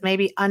businesses,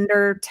 maybe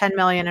under 10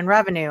 million in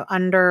revenue,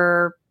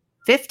 under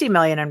 50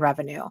 million in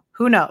revenue,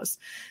 who knows?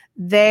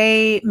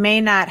 They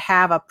may not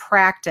have a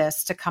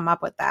practice to come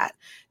up with that.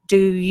 Do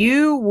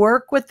you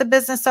work with the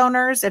business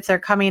owners if they're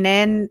coming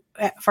in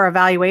for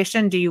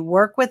evaluation? Do you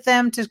work with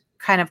them to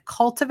kind of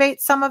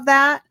cultivate some of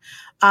that?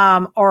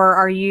 Or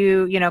are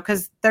you,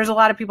 because there's a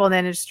lot of people in the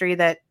industry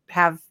that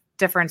have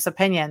different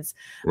opinions,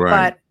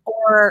 right.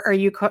 Or are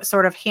you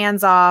sort of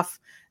hands off?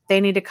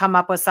 They need to come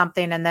up with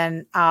something and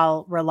then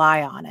I'll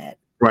rely on it.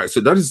 Right.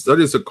 So that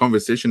is a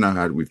conversation I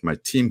had with my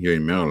team here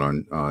in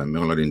Maryland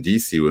in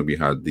DC, when we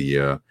had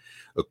the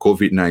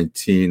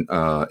COVID-19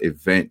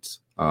 event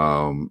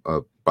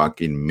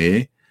back in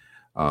May.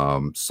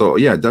 So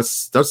yeah,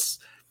 that's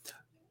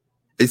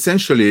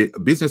essentially a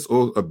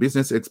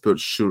business expert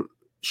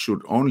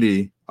should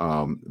only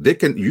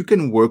you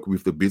can work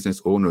with the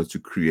business owner to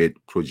create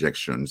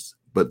projections,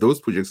 but those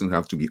projections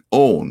have to be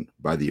owned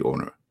by the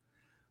owner.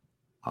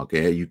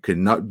 Okay, you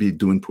cannot be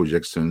doing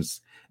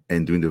projections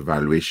and doing the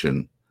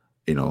valuation,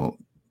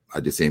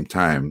 at the same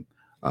time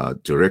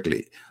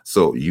directly.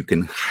 So you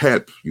can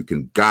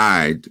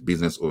guide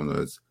business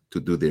owners to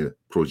do their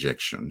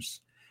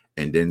projections,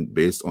 and then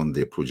based on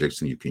their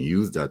projection, you can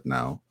use that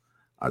now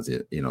as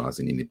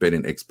an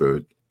independent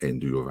expert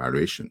and do your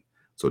valuation.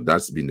 So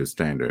that's been the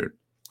standard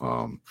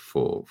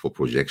for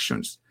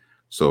projections.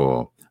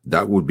 So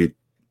that would be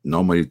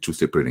normally two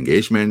separate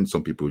engagements.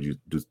 Some people do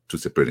two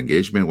separate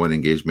engagement, one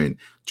engagement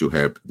to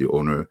help the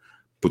owner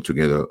put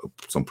together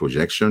some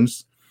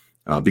projections.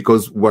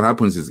 Because what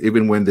happens is,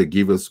 even when they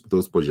give us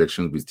those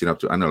projections, we still have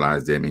to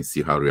analyze them and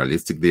see how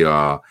realistic they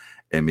are,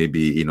 and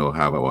maybe,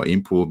 have our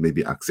input,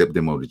 maybe accept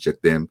them or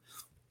reject them.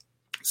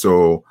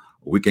 So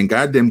we can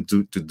guide them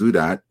to do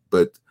that,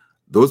 but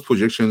those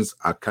projections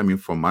are coming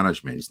from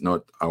management. It's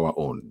not our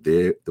own.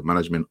 The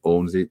management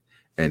owns it,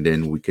 and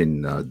then we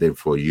can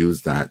therefore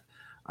use that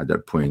at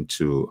that point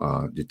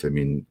to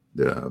determine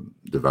the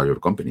value of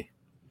the company.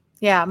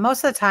 Yeah,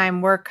 most of the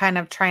time we're kind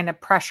of trying to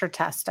pressure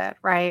test it,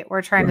 right?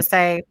 We're trying to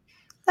say,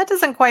 that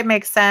doesn't quite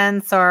make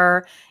sense.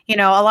 Or, a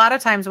lot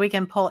of times we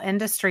can pull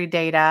industry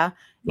data,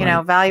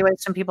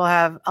 valuation people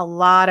have a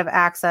lot of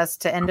access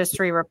to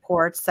industry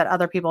reports that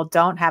other people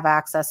don't have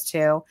access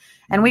to.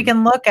 And we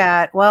can look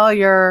at, well,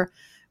 your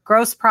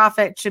gross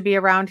profit should be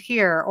around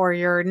here, or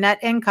your net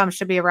income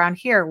should be around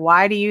here.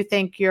 Why do you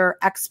think you're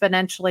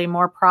exponentially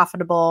more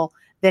profitable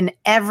than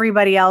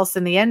everybody else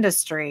in the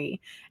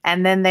industry?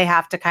 And then they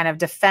have to kind of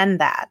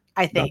defend that,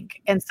 I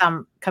think, in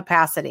some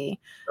capacity.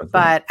 That's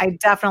but right. I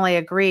definitely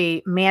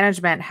agree.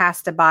 Management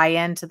has to buy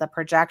into the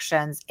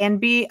projections and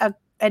be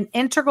an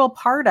integral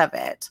part of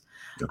it.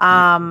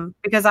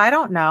 Because I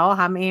don't know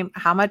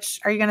how much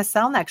are you going to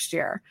sell next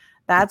year?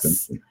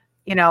 That's,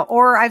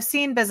 or I've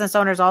seen business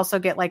owners also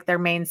get like their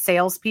main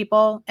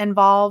salespeople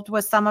involved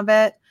with some of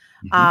it.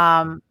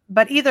 Mm-hmm.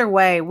 But either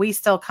way, we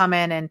still come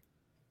in and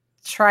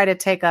try to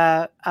take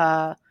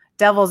a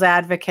devil's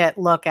advocate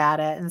look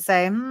at it and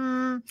say,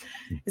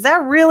 is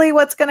that really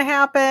what's going to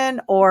happen?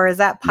 Or is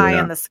that pie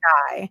in the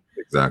sky?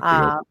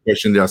 Exactly.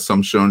 Question the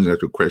assumptions, you have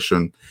to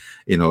question,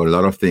 a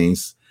lot of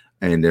things.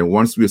 And then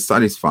once we're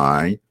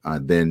satisfied,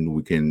 then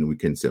we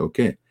can say,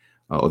 okay.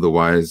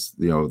 Otherwise,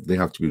 they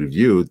have to be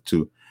reviewed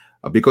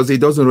because it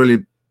doesn't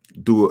really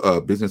do a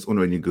business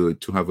owner any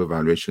good to have a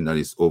valuation that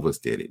is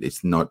overstated.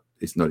 It's not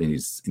in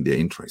their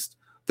interest.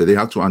 So they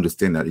have to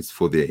understand that it's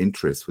for their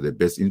interest, for their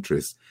best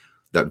interest,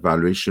 that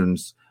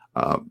valuations,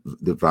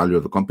 the value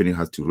of the company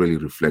has to really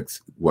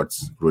reflect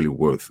what's really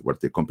worth,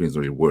 what the company is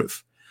really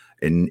worth,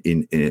 and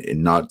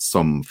in not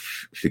some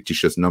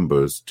fictitious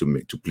numbers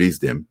to please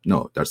them.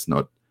 No, that's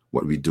not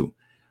what we do.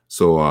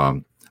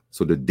 So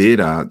the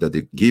data that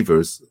they give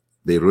us,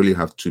 they really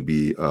have to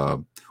be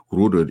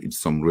rooted in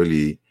some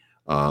really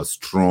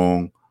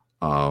strong,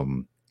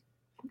 some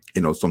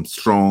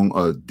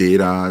strong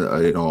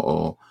data,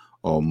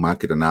 or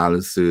market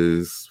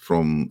analysis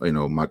from,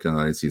 market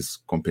analysis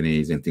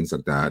companies and things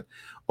like that.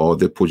 Or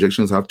the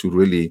projections have to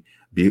really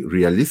be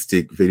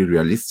realistic, very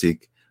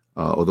realistic.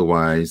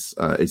 Otherwise,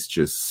 it's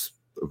just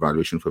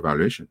valuation for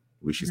valuation,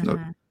 which is not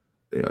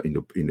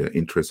in the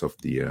interest of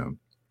the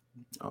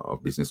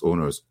of business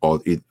owners or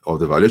the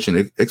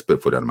valuation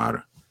expert for that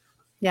matter.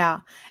 Yeah.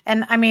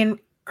 And I mean,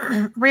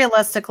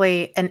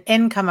 realistically, an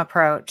income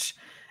approach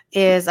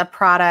is a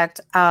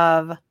product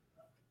of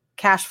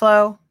cash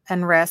flow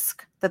and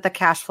risk that the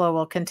cash flow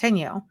will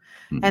continue.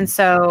 Mm-hmm. And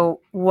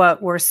so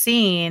what we're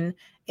seeing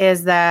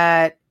is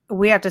that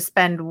we have to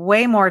spend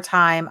way more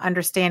time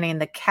understanding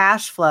the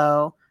cash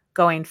flow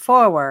going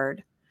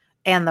forward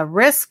and the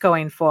risk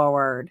going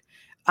forward.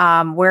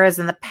 Whereas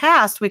in the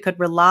past, we could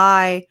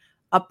rely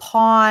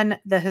upon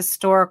the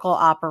historical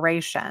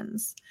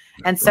operations.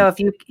 And so if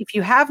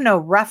you have no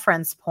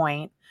reference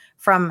point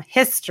from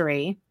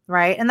history,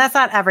 right? And that's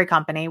not every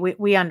company.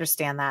 We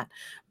understand that.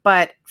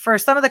 But for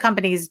some of the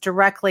companies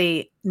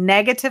directly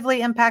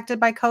negatively impacted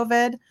by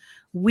COVID,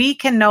 we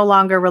can no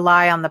longer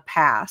rely on the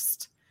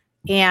past.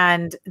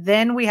 And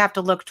then we have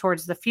to look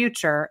towards the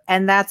future.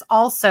 And that's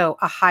also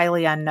a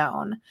highly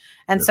unknown.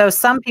 And so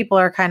some people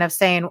are kind of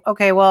saying,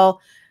 okay,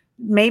 well,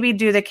 maybe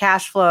do the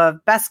cash flow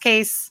of best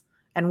case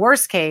and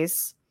worst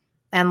case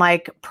and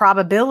like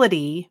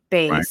probability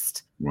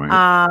based,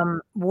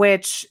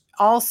 which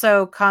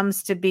also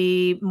comes to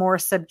be more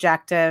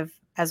subjective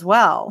as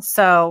well.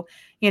 So,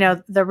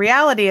 the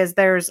reality is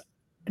there's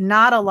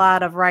not a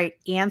lot of right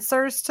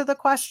answers to the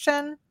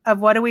question of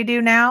what do we do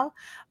now,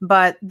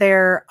 but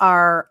there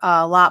are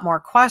a lot more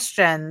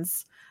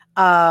questions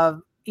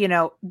of,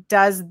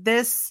 does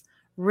this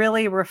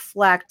really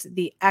reflect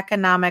the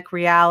economic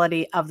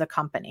reality of the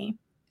company?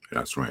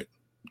 That's right.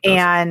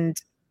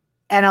 And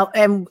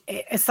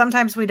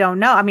sometimes we don't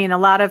know. I mean, a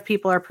lot of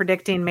people are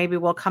predicting maybe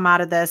we'll come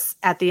out of this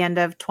at the end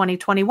of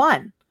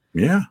 2021.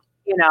 Yeah.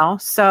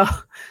 So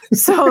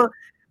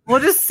we'll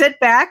just sit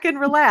back and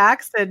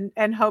relax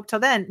and hope till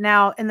then.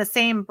 Now, in the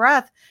same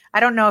breath, I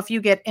don't know if you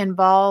get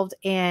involved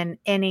in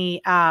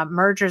any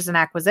mergers and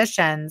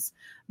acquisitions,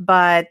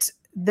 but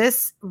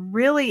this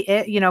really,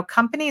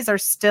 companies are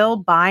still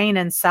buying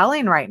and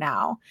selling right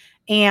now.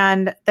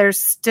 And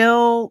there's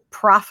still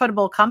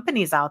profitable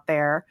companies out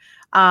there.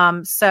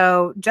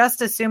 So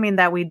just assuming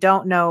that we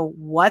don't know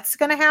what's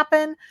going to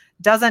happen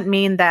doesn't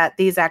mean that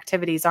these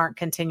activities aren't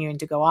continuing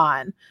to go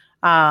on.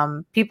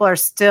 People are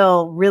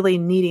still really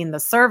needing the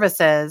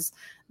services.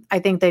 I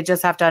think they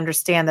just have to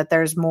understand that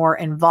there's more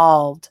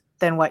involved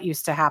than what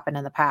used to happen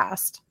in the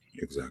past.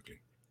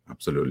 Exactly.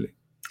 Absolutely.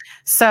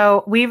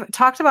 So we've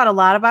talked about a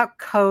lot about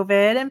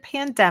COVID and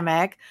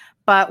pandemic,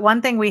 but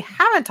one thing we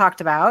haven't talked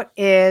about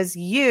is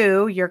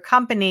your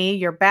company,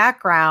 your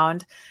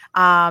background,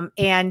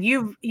 and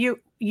you've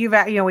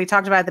we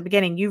talked about at the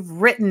beginning.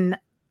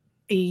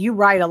 You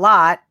write a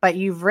lot, but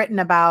you've written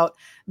about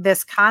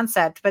this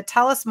concept. But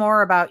tell us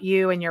more about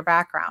you and your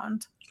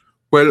background.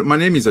 Well, my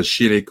name is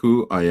Achille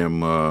Eku. I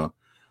am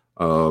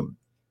a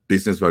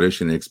business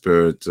valuation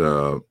expert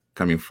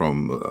coming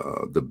from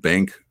the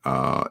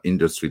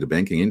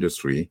banking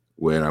industry,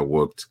 where I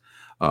worked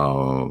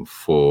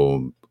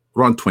for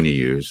around 20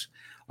 years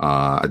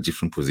at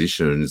different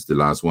positions. The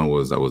last one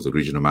was I was a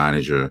regional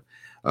manager,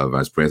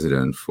 vice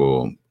president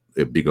for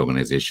a big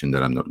organization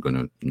that I'm not going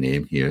to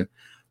name here.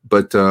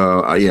 But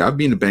I've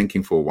been in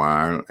banking for a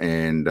while,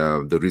 and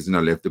the reason I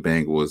left the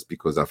bank was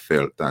because I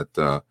felt that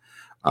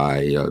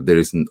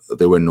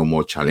there were no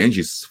more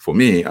challenges for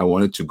me. I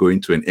wanted to go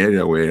into an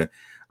area where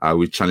I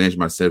would challenge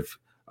myself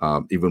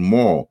even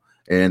more.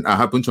 And I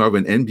happened to have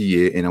an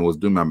MBA, and I was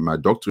doing my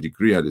doctorate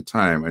degree at the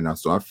time, and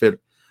so I felt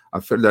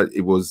that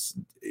it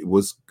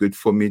was good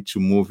for me to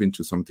move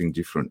into something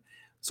different.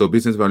 So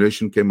business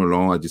valuation came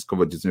along. I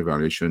discovered business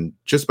valuation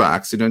just by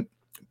accident,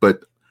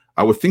 but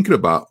I was thinking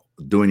about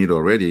doing it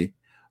already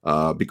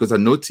because I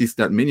noticed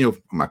that many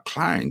of my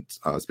clients,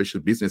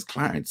 especially business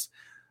clients,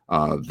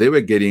 they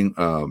were getting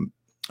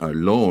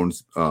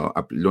loans. Their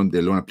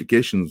loan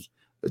applications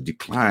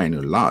decline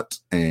a lot,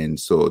 and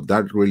so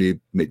that really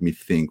made me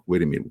think: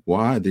 wait a minute,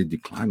 why are they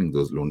declining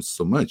those loans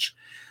so much?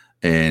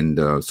 And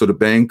so the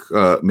bank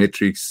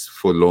metrics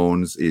for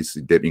loans is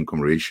debt income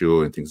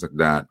ratio and things like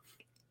that.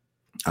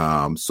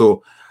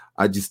 So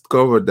I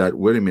discovered that,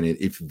 wait a minute,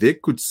 if they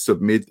could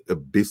submit a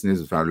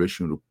business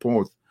valuation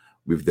report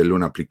with the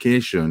loan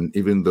application,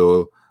 even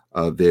though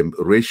the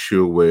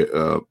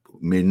ratio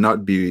may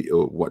not be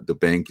what the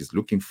bank is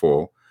looking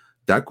for,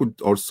 that could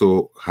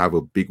also have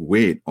a big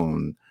weight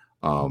on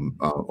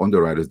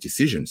underwriters'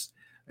 decisions.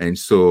 And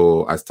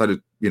so I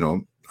started,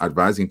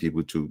 advising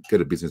people to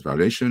get a business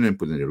valuation and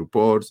put in the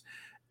reports.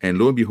 And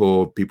lo and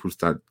behold, people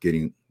start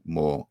getting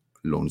more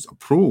loans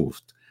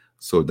approved.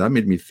 So that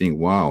made me think,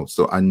 wow,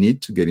 so I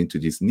need to get into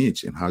this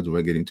niche. And how do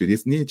I get into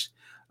this niche?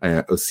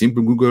 A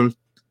simple Google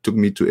took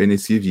me to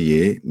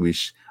NACVA,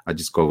 which I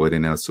discovered,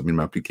 and I submitted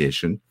my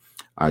application.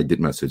 I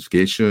did my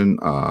certification.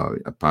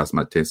 I passed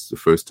my test the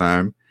first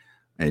time.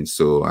 And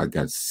so I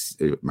got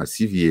my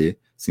CVA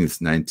since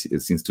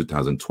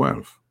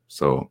 2012.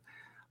 So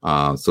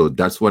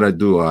that's what I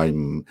do.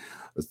 I'm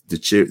the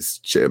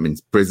chairman,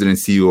 president,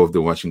 CEO of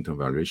the Washington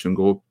Valuation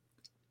Group.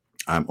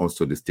 I'm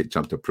also the state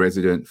chapter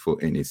president for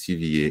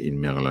NACVA in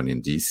Maryland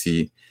and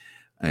DC.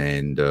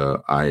 And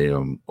I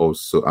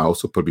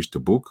also published a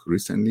book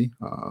recently,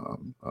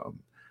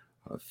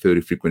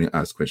 30 Frequently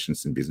Asked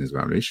Questions in Business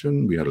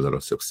Valuation. We had a lot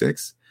of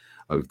success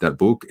with that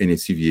book.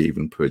 NACVA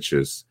even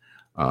purchased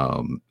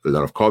a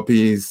lot of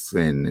copies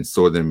and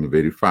sold them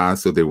very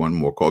fast. So they want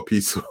more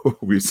copies. So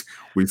we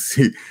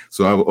see.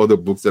 So I have other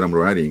books that I'm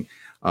writing.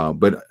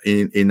 But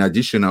in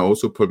addition, I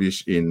also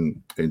publish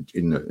in the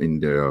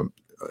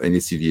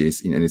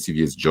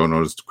NACVS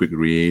journals, Quick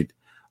Read,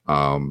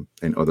 and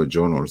other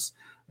journals.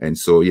 And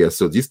so,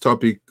 so this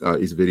topic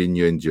is very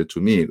near and dear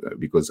to me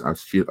because I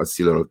see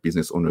a lot of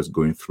business owners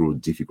going through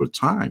difficult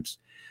times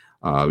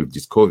with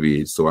this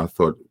COVID. So I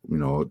thought,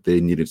 they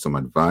needed some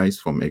advice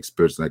from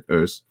experts like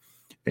us.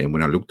 And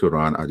when I looked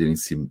around, I didn't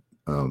see,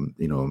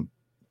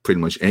 pretty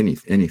much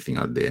anything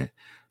out there.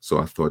 So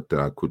I thought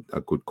I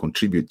could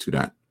contribute to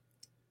that.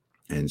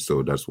 And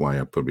so that's why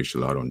I publish a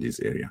lot on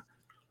this area.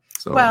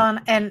 So, well,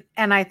 and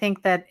I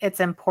think that it's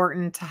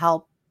important to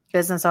help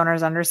business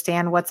owners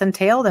understand what's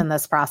entailed in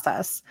this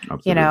process,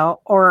 absolutely.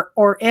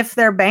 Or if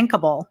they're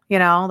bankable,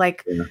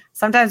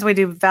 sometimes we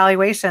do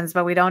valuations,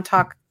 but we don't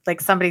talk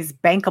like somebody's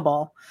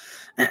bankable,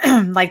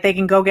 like they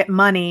can go get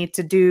money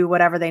to do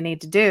whatever they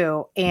need to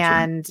do.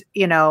 And,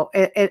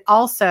 it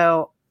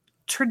also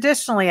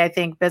traditionally, I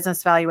think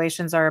business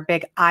valuations are a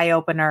big eye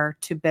opener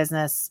to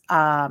business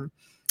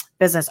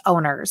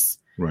owners.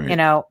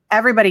 Right.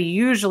 Everybody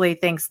usually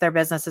thinks their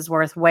business is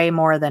worth way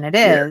more than it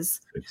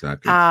is. Yeah,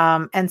 exactly.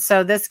 And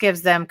so this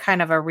gives them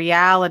kind of a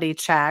reality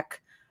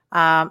check.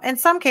 In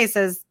some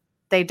cases,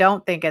 they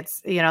don't think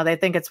they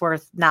think it's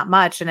worth not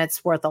much and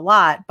it's worth a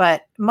lot.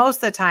 But most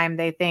of the time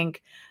they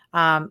think,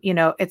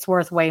 it's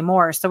worth way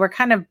more. So we're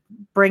kind of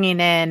bringing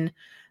in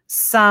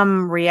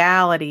some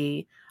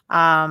reality.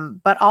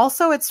 But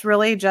also it's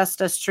really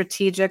just a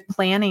strategic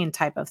planning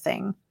type of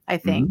thing, I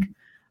think. Mm-hmm.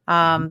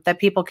 That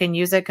people can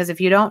use it. Because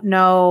if you don't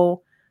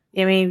know,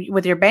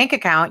 with your bank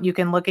account, you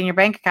can look in your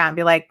bank account and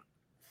be like,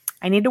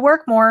 I need to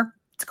work more.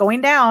 It's going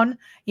down,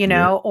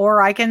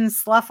 or I can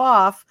slough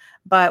off.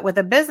 But with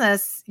a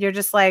business, you're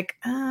just like,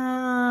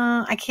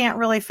 I can't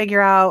really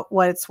figure out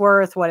what it's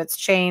worth, what it's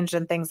changed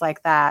and things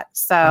like that.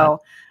 So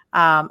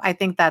I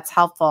think that's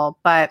helpful.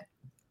 But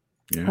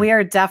we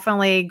are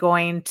definitely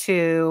going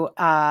to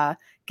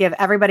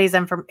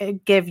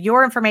give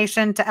your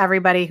information to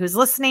everybody who's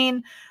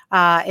listening.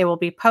 It will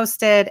be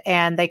posted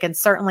and they can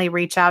certainly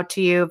reach out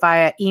to you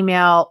via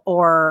email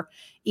or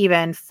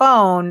even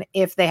phone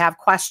if they have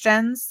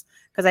questions,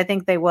 because I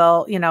think they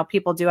will,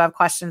 people do have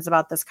questions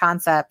about this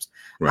concept.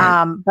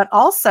 Right. But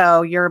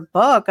also your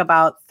book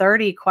about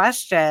 30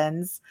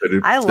 questions.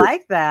 I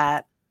like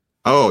that.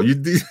 Oh, you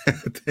did.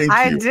 Thank you.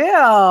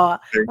 I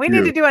do. We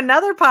need to do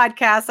another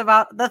podcast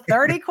about the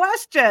 30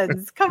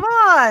 questions. Come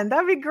on.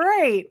 That'd be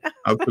great.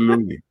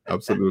 Absolutely.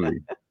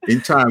 Absolutely.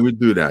 In time, we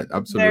do that.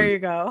 Absolutely. There you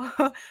go.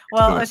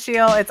 Well,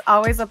 Ashiel, it's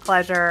always a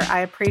pleasure. I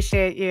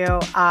appreciate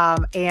you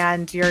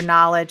and your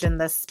knowledge in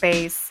this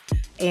space.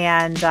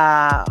 And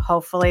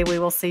hopefully we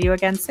will see you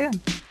again soon.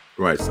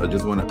 Right. So I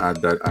just want to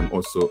add that I'm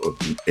also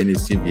an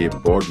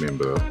NACVA board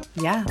member.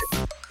 Yes.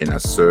 And I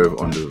serve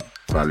on the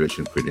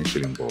Valuation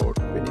Credentialing Board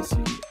of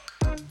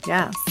NACVA.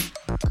 Yes.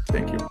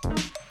 Thank you.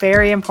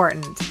 Very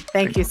important.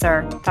 Thank you,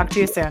 sir. Talk to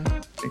you soon.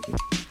 Thank you.